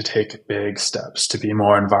willing to take big steps to be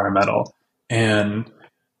more environmental. And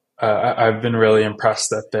I've been really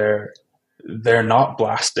impressed that they're not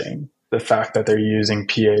blasting the fact that they're using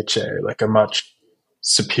PHA, like a much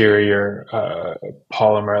superior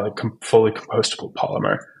polymer, like fully compostable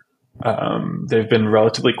polymer. They've been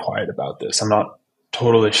relatively quiet about this. I'm not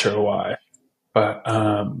totally sure why, but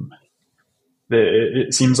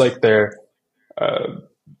it seems like they're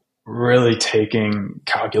really taking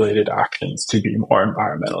calculated actions to be more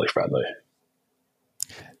environmentally friendly.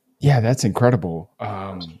 Yeah, that's incredible.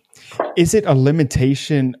 Is it a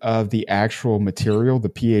limitation of the actual material, the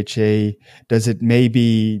PHA? Does it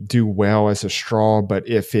maybe do well as a straw, but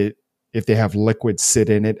if they have liquid sit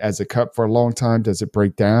in it as a cup for a long time, does it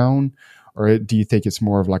break down? Or do you think it's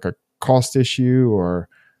more of like a cost issue? Or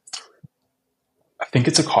I think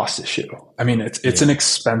it's a cost issue. I mean, it's an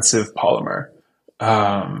expensive polymer.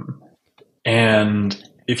 And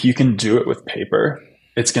if you can do it with paper,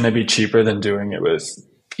 it's going to be cheaper than doing it with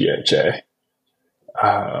PHA.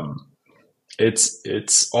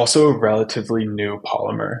 It's also a relatively new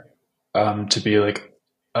polymer to be like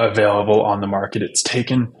available on the market. It's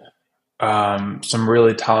taken some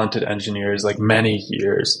really talented engineers like many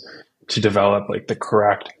years to develop like the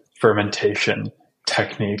correct fermentation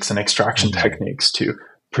techniques and extraction techniques to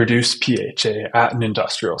produce PHA at an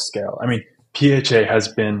industrial scale. I mean, PHA has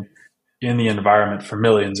been in the environment for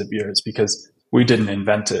millions of years because we didn't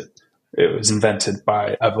invent it. It was invented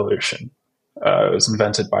by evolution. It was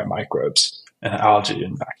invented by microbes and algae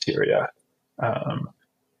and bacteria.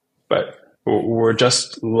 But we're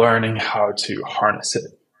just learning how to harness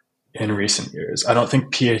it in recent years. I don't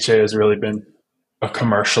think PHA has really been a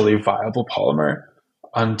commercially viable polymer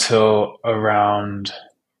until around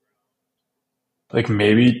like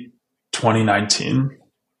maybe 2019,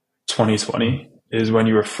 2020 is when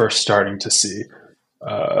you were first starting to see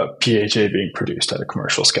PHA being produced at a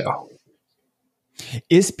commercial scale.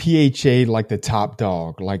 Is PHA like the top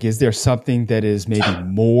dog? Like, is there something that is maybe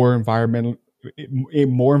more environmentally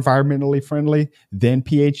friendly than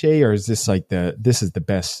PHA, or is this like this is the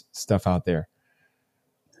best stuff out there?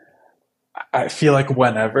 I feel like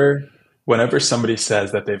whenever somebody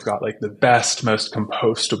says that they've got like the best, most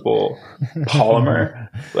compostable polymer,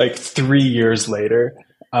 like 3 years later,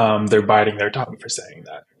 they're biting their tongue for saying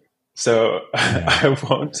that. So Yeah. I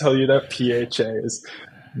won't tell you that PHA is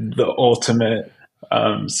the ultimate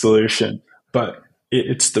solution, but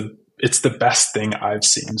it's the best thing I've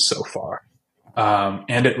seen so far,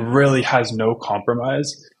 and it really has no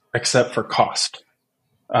compromise except for cost.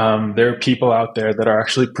 There are people out there that are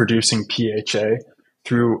actually producing PHA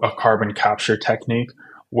through a carbon capture technique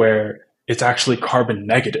where it's actually carbon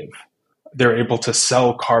negative. They're able to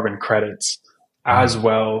sell carbon credits as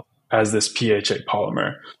well as this PHA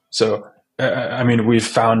polymer. So, I mean, we've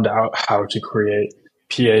found out how to create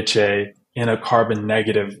PHA in a carbon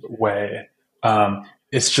negative way.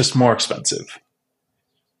 It's just more expensive.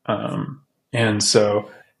 And so,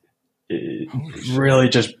 really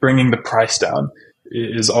just bringing the price down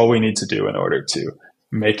is all we need to do in order to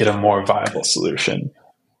make it a more viable solution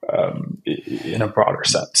in a broader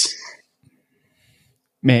sense.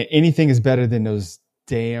 Man, anything is better than those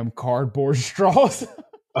damn cardboard straws.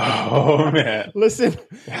 Oh man. Listen,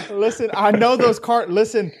 I know those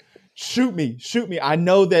listen, shoot me. I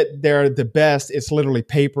know that they're the best. It's literally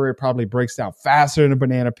paper. It probably breaks down faster than a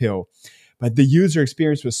banana peel. But the user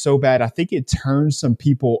experience was so bad, I think it turned some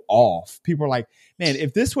people off. People are like, man,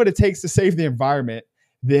 if this is what it takes to save the environment,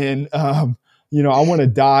 then I want to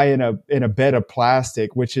die in a bed of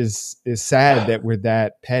plastic, which is sad that we're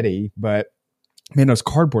that petty. But man, those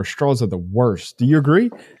cardboard straws are the worst. Do you agree?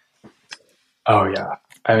 Oh yeah.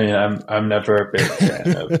 I mean, I'm never a big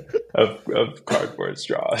fan of cardboard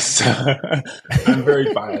straws. I'm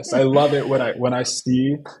very biased. I love it when I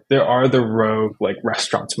see there are the rogue like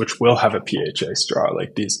restaurants which will have a PHA straw,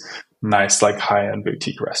 like these nice like high end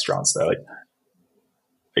boutique restaurants that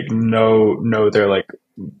like know they're like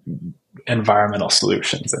environmental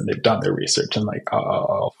solutions and they've done their research, and like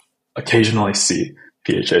I'll occasionally see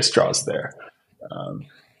PHA straws there.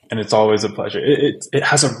 And it's always a pleasure. It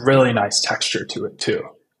has a really nice texture to it too.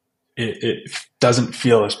 It doesn't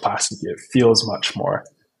feel as plasticky. It feels much more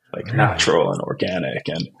like natural and organic.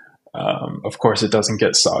 And of course, it doesn't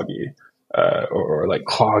get soggy or like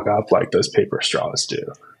clog up like those paper straws do.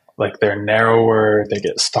 Like they're narrower, they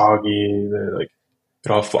get soggy,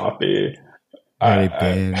 they're all floppy.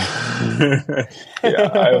 Ben. Yeah,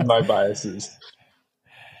 I have my biases.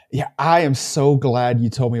 Yeah, I am so glad you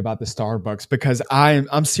told me about the Starbucks, because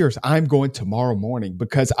I'm serious. I'm going tomorrow morning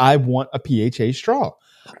because I want a PHA straw.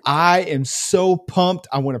 I am so pumped.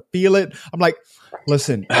 I want to feel it. I'm like,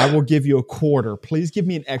 listen, I will give you a quarter. Please give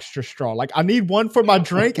me an extra straw. Like I need one for my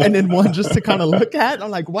drink and then one just to kind of look at.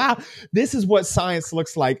 I'm like, wow, this is what science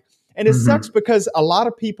looks like. And it sucks because a lot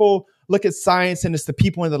of people look at science and it's the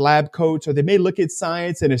people in the lab coats, or they may look at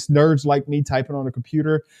science and it's nerds like me typing on a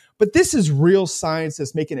computer. But this is real science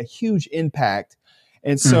that's making a huge impact.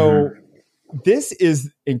 And so this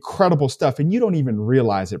is incredible stuff. And you don't even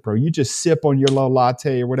realize it, bro. You just sip on your little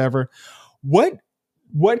latte or whatever. What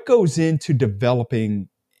goes into developing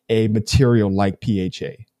a material like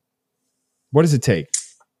PHA? What does it take?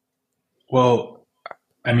 Well,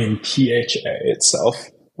 I mean, PHA itself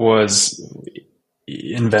was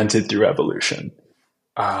invented through evolution.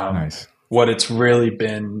 Nice. What's really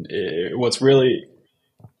been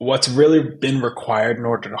required in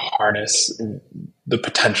order to harness the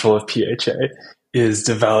potential of PHA is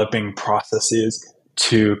developing processes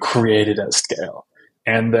to create it at scale.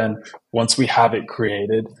 And then once we have it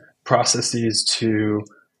created, processes to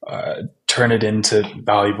turn it into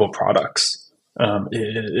valuable products.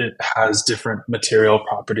 It has different material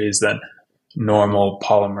properties than normal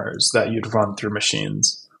polymers that you'd run through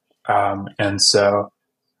machines. And so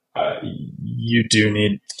you do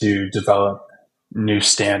need to develop new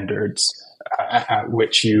standards at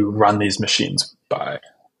which you run these machines by.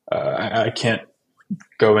 I can't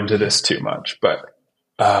go into this too much, but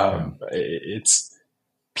Yeah. It's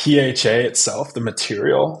PHA itself, the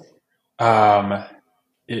material. Um,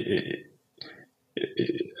 it,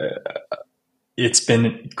 it's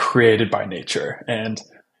been created by nature, and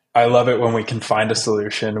I love it when we can find a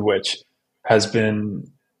solution which has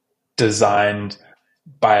been designed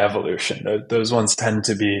by evolution. Those ones tend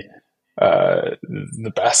to be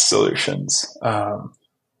the best solutions, and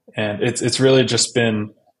it's really just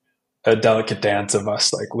been a delicate dance of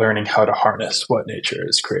us like learning how to harness what nature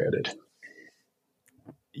has created.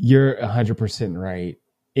 You're 100% right.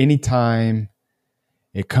 Anytime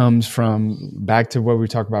it comes from, back to what we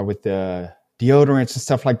talked about with the deodorants and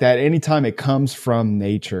stuff like that, anytime it comes from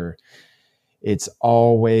nature, it's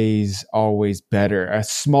always better. A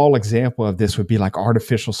small example of this would be like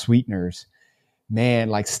artificial sweeteners. Man,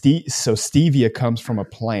 like so stevia comes from a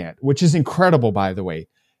plant, which is incredible, by the way.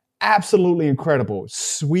 Absolutely incredible.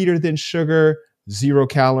 Sweeter than sugar, 0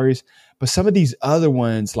 calories. But some of these other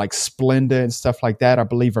ones, like Splenda and stuff like that, I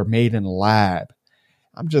believe are made in a lab.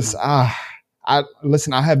 I'm just, I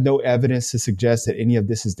listen, I have no evidence to suggest that any of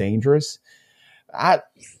this is dangerous. I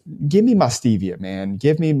Give me my stevia, man.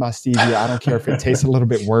 Give me my stevia. I don't care if it tastes a little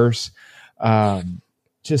bit worse.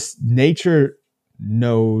 Just nature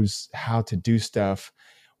knows how to do stuff.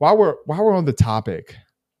 While we're on the topic,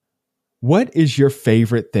 what is your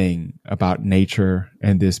favorite thing about nature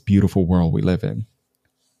and this beautiful world we live in?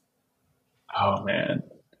 Oh man,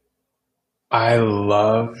 I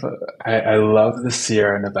love I love the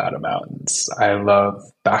Sierra Nevada mountains. I love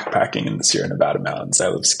backpacking in the Sierra Nevada mountains. I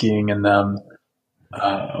love skiing in them.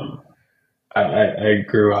 Um, I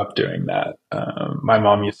grew up doing that. My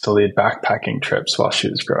mom used to lead backpacking trips while she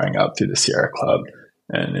was growing up through the Sierra Club,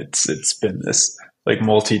 and it's been this like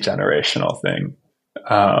multi generational thing.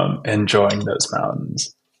 Enjoying those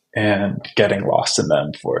mountains and getting lost in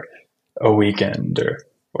them for a weekend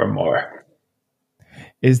or more.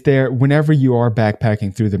 Is there, whenever you are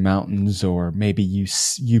backpacking through the mountains, or maybe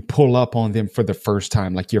you pull up on them for the first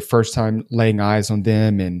time, like your first time laying eyes on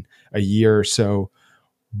them in a year or so,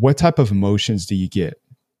 what type of emotions do you get?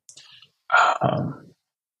 Um,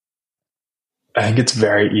 I think it's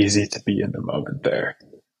very easy to be in the moment there.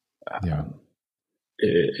 Yeah.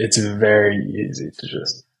 It's very easy to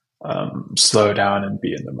just slow down and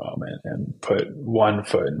be in the moment and put one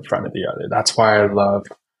foot in front of the other. That's why I love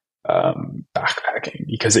backpacking,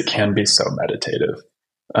 because it can be so meditative.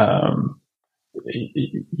 Um,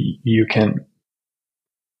 you can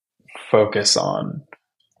focus on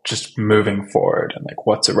just moving forward and like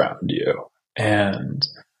what's around you, and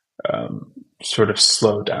um, sort of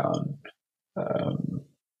slow down um,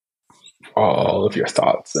 all of your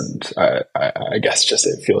thoughts. And I guess just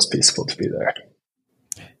it feels peaceful to be there.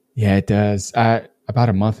 Yeah, it does. About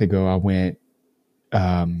a month ago, I went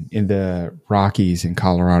in the Rockies in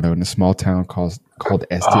Colorado, in a small town called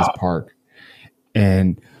Estes Park,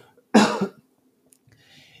 and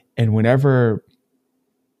whenever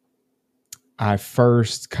I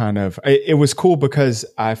first it was cool because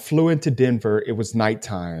I flew into Denver. It was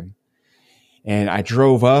nighttime, and I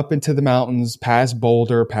drove up into the mountains, past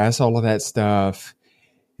Boulder, past all of that stuff.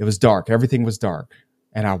 It was dark. Everything was dark,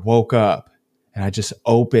 and I woke up and I just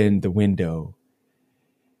opened the window,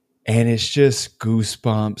 and it's just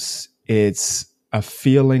goosebumps. It's a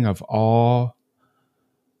feeling of awe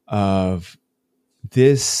of,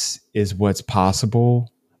 this is what's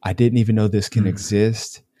possible. I didn't even know this can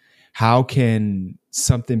exist. How can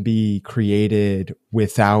something be created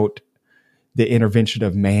without the intervention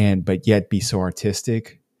of man, but yet be so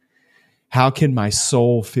artistic? How can my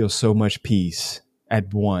soul feel so much peace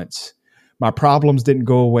at once? My problems didn't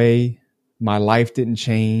go away. My life didn't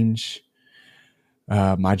change.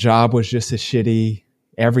 My job was just as shitty,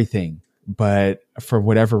 everything. But for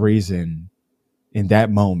whatever reason, in that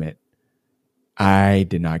moment, I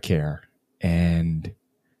did not care. And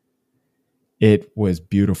it was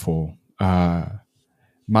beautiful.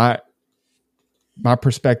 My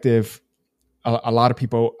perspective, a lot of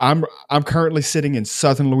people, I'm currently sitting in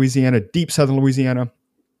southern Louisiana, deep southern Louisiana.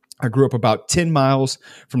 I grew up about 10 miles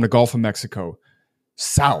from the Gulf of Mexico,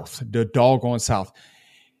 south, the doggone south.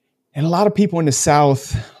 And a lot of people in the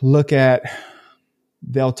South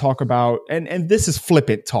they'll talk about, and this is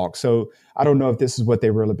flippant talk, so I don't know if this is what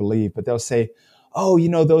they really believe, but they'll say, oh,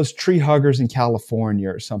 those tree huggers in California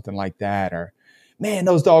or something like that, or man,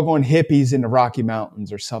 those doggone hippies in the Rocky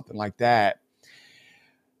Mountains or something like that.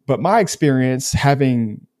 But my experience,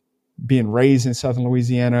 having been raised in Southern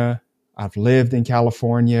Louisiana, I've lived in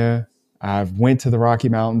California, I've went to the Rocky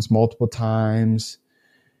Mountains multiple times.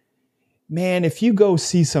 Man, if you go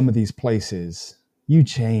see some of these places, you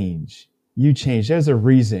change. You changed. There's a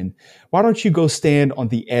reason. Why don't you go stand on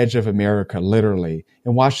the edge of America, literally,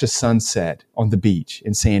 and watch the sunset on the beach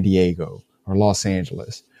in San Diego or Los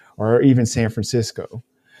Angeles or even San Francisco?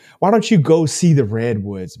 Why don't you go see the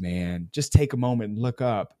redwoods, man? Just take a moment and look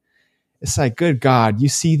up. It's like, good God, you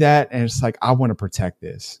see that? And it's like, I want to protect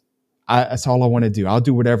this. That's all I want to do. I'll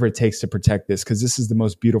do whatever it takes to protect this because this is the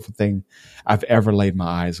most beautiful thing I've ever laid my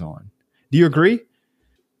eyes on. Do you agree?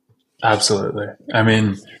 Absolutely. I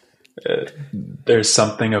mean, there's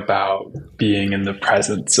something about being in the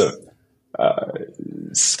presence of uh,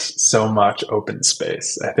 so much open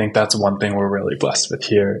space. I think that's one thing we're really blessed with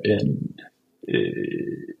here in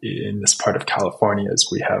this part of California is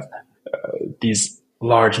we have these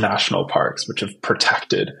large national parks which have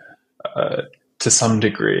protected uh, to some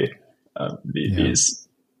degree Yeah. these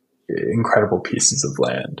incredible pieces of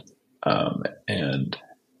land, and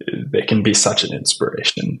they can be such an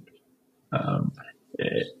inspiration, um,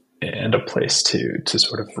 and a place to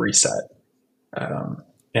sort of reset,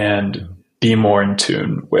 and be more in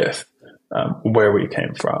tune with where we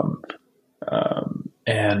came from,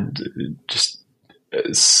 and just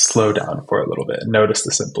slow down for a little bit and notice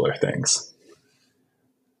the simpler things.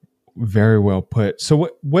 Very well put. So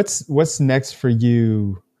what's next for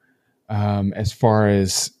you as far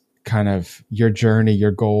as kind of your journey,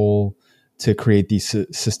 your goal to create these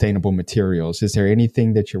sustainable materials? Is there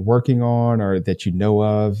anything that you're working on or that you know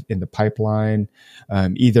of in the pipeline,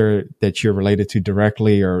 either that you're related to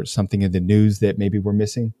directly or something in the news that maybe we're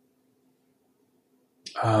missing?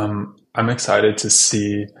 I'm excited to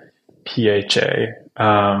see PHA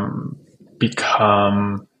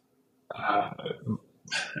become. Uh,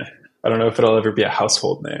 I don't know if it'll ever be a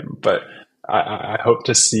household name, but I hope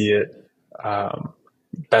to see it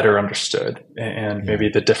better understood, and Yeah. maybe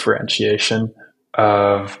the differentiation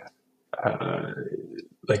of uh,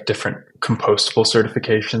 like different compostable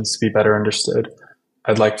certifications to be better understood.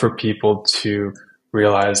 I'd like for people to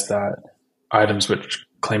realize that items which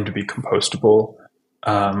claim to be compostable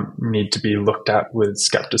need to be looked at with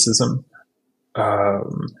skepticism,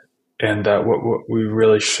 um, and that what we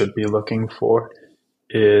really should be looking for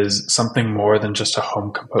is something more than just a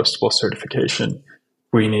home compostable certification.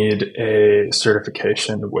 We need a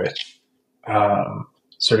certification which um,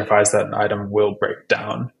 certifies that an item will break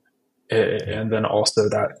down. Yeah. And then also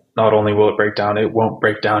that not only will it break down, it won't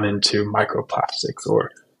break down into microplastics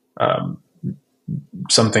or um,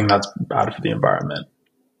 something that's bad for the environment.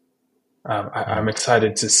 I'm Right.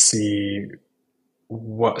 excited to see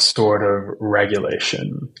what sort of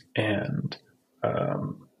regulation and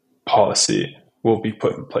um, policy will be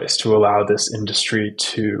put in place to allow this industry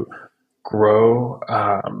to grow,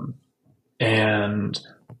 and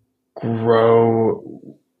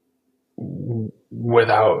grow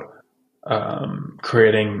without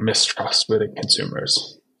creating mistrust within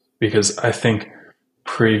consumers. Because I think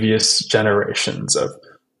previous generations of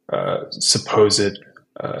supposed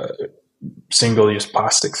uh, single-use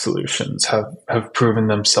plastic solutions have proven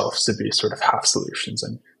themselves to be sort of half solutions,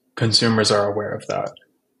 and consumers are aware of that.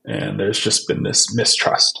 And there's just been this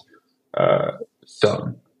mistrust uh,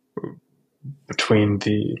 zone between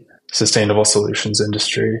the sustainable solutions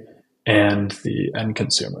industry and the end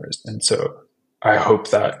consumers. And so I hope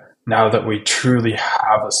that now that we truly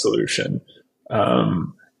have a solution,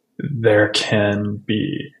 um, there can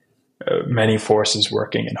be many forces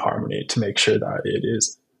working in harmony to make sure that it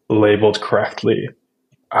is labeled correctly,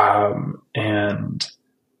 and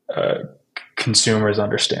uh, consumers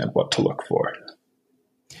understand what to look for.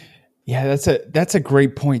 Yeah, that's a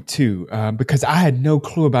great point too, because I had no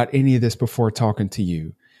clue about any of this before talking to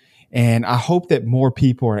you. And I hope that more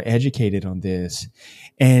people are educated on this.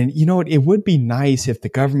 And you know what? It would be nice if the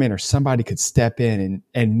government or somebody could step in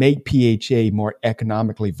and make PHA more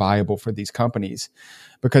economically viable for these companies.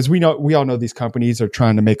 Because we all know these companies are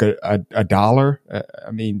trying to make a dollar.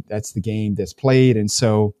 I mean, that's the game that's played. And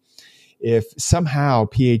so if somehow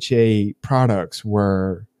PHA products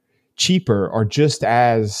were cheaper or just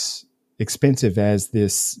as expensive as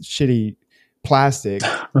this shitty plastic,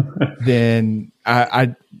 then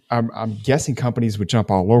I'm guessing companies would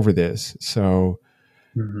jump all over this. So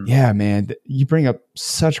Mm-hmm. yeah, man, you bring up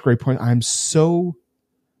such great point. I'm so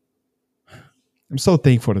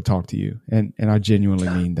thankful to talk to you, and I genuinely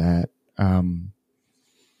mean that. Um,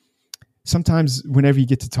 Sometimes whenever you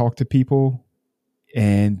get to talk to people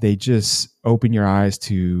and they just open your eyes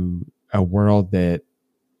to a world that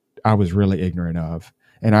I was really ignorant of,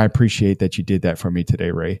 and I appreciate that you did that for me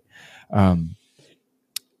today, Ray. Um,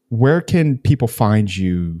 where can people find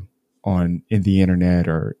you on in the internet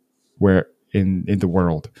or where in the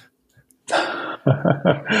world?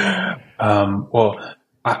 Well,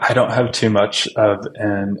 I don't have too much of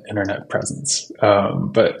an internet presence,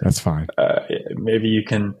 but That's fine. maybe you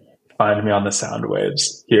can find me on the sound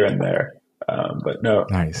waves here and there, but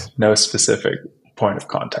Nice. no specific point of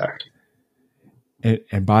contact.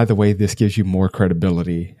 And by the way, this gives you more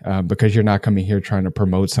credibility because you're not coming here trying to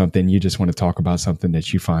promote something. You just want to talk about something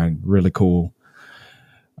that you find really cool.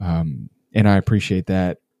 And I appreciate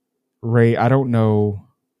that. Ray, I don't know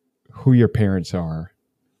who your parents are,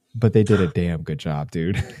 but they did a damn good job,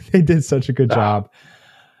 dude. They did such a good job.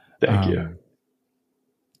 Thank you.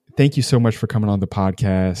 Thank you so much for coming on the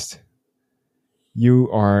podcast. You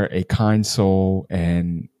are a kind soul,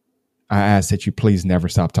 and I ask that you please never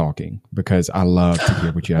stop talking because I love to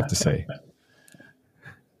hear what you have to say.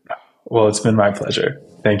 Well, it's been my pleasure.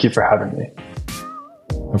 Thank you for having me.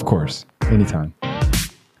 Of course. Anytime.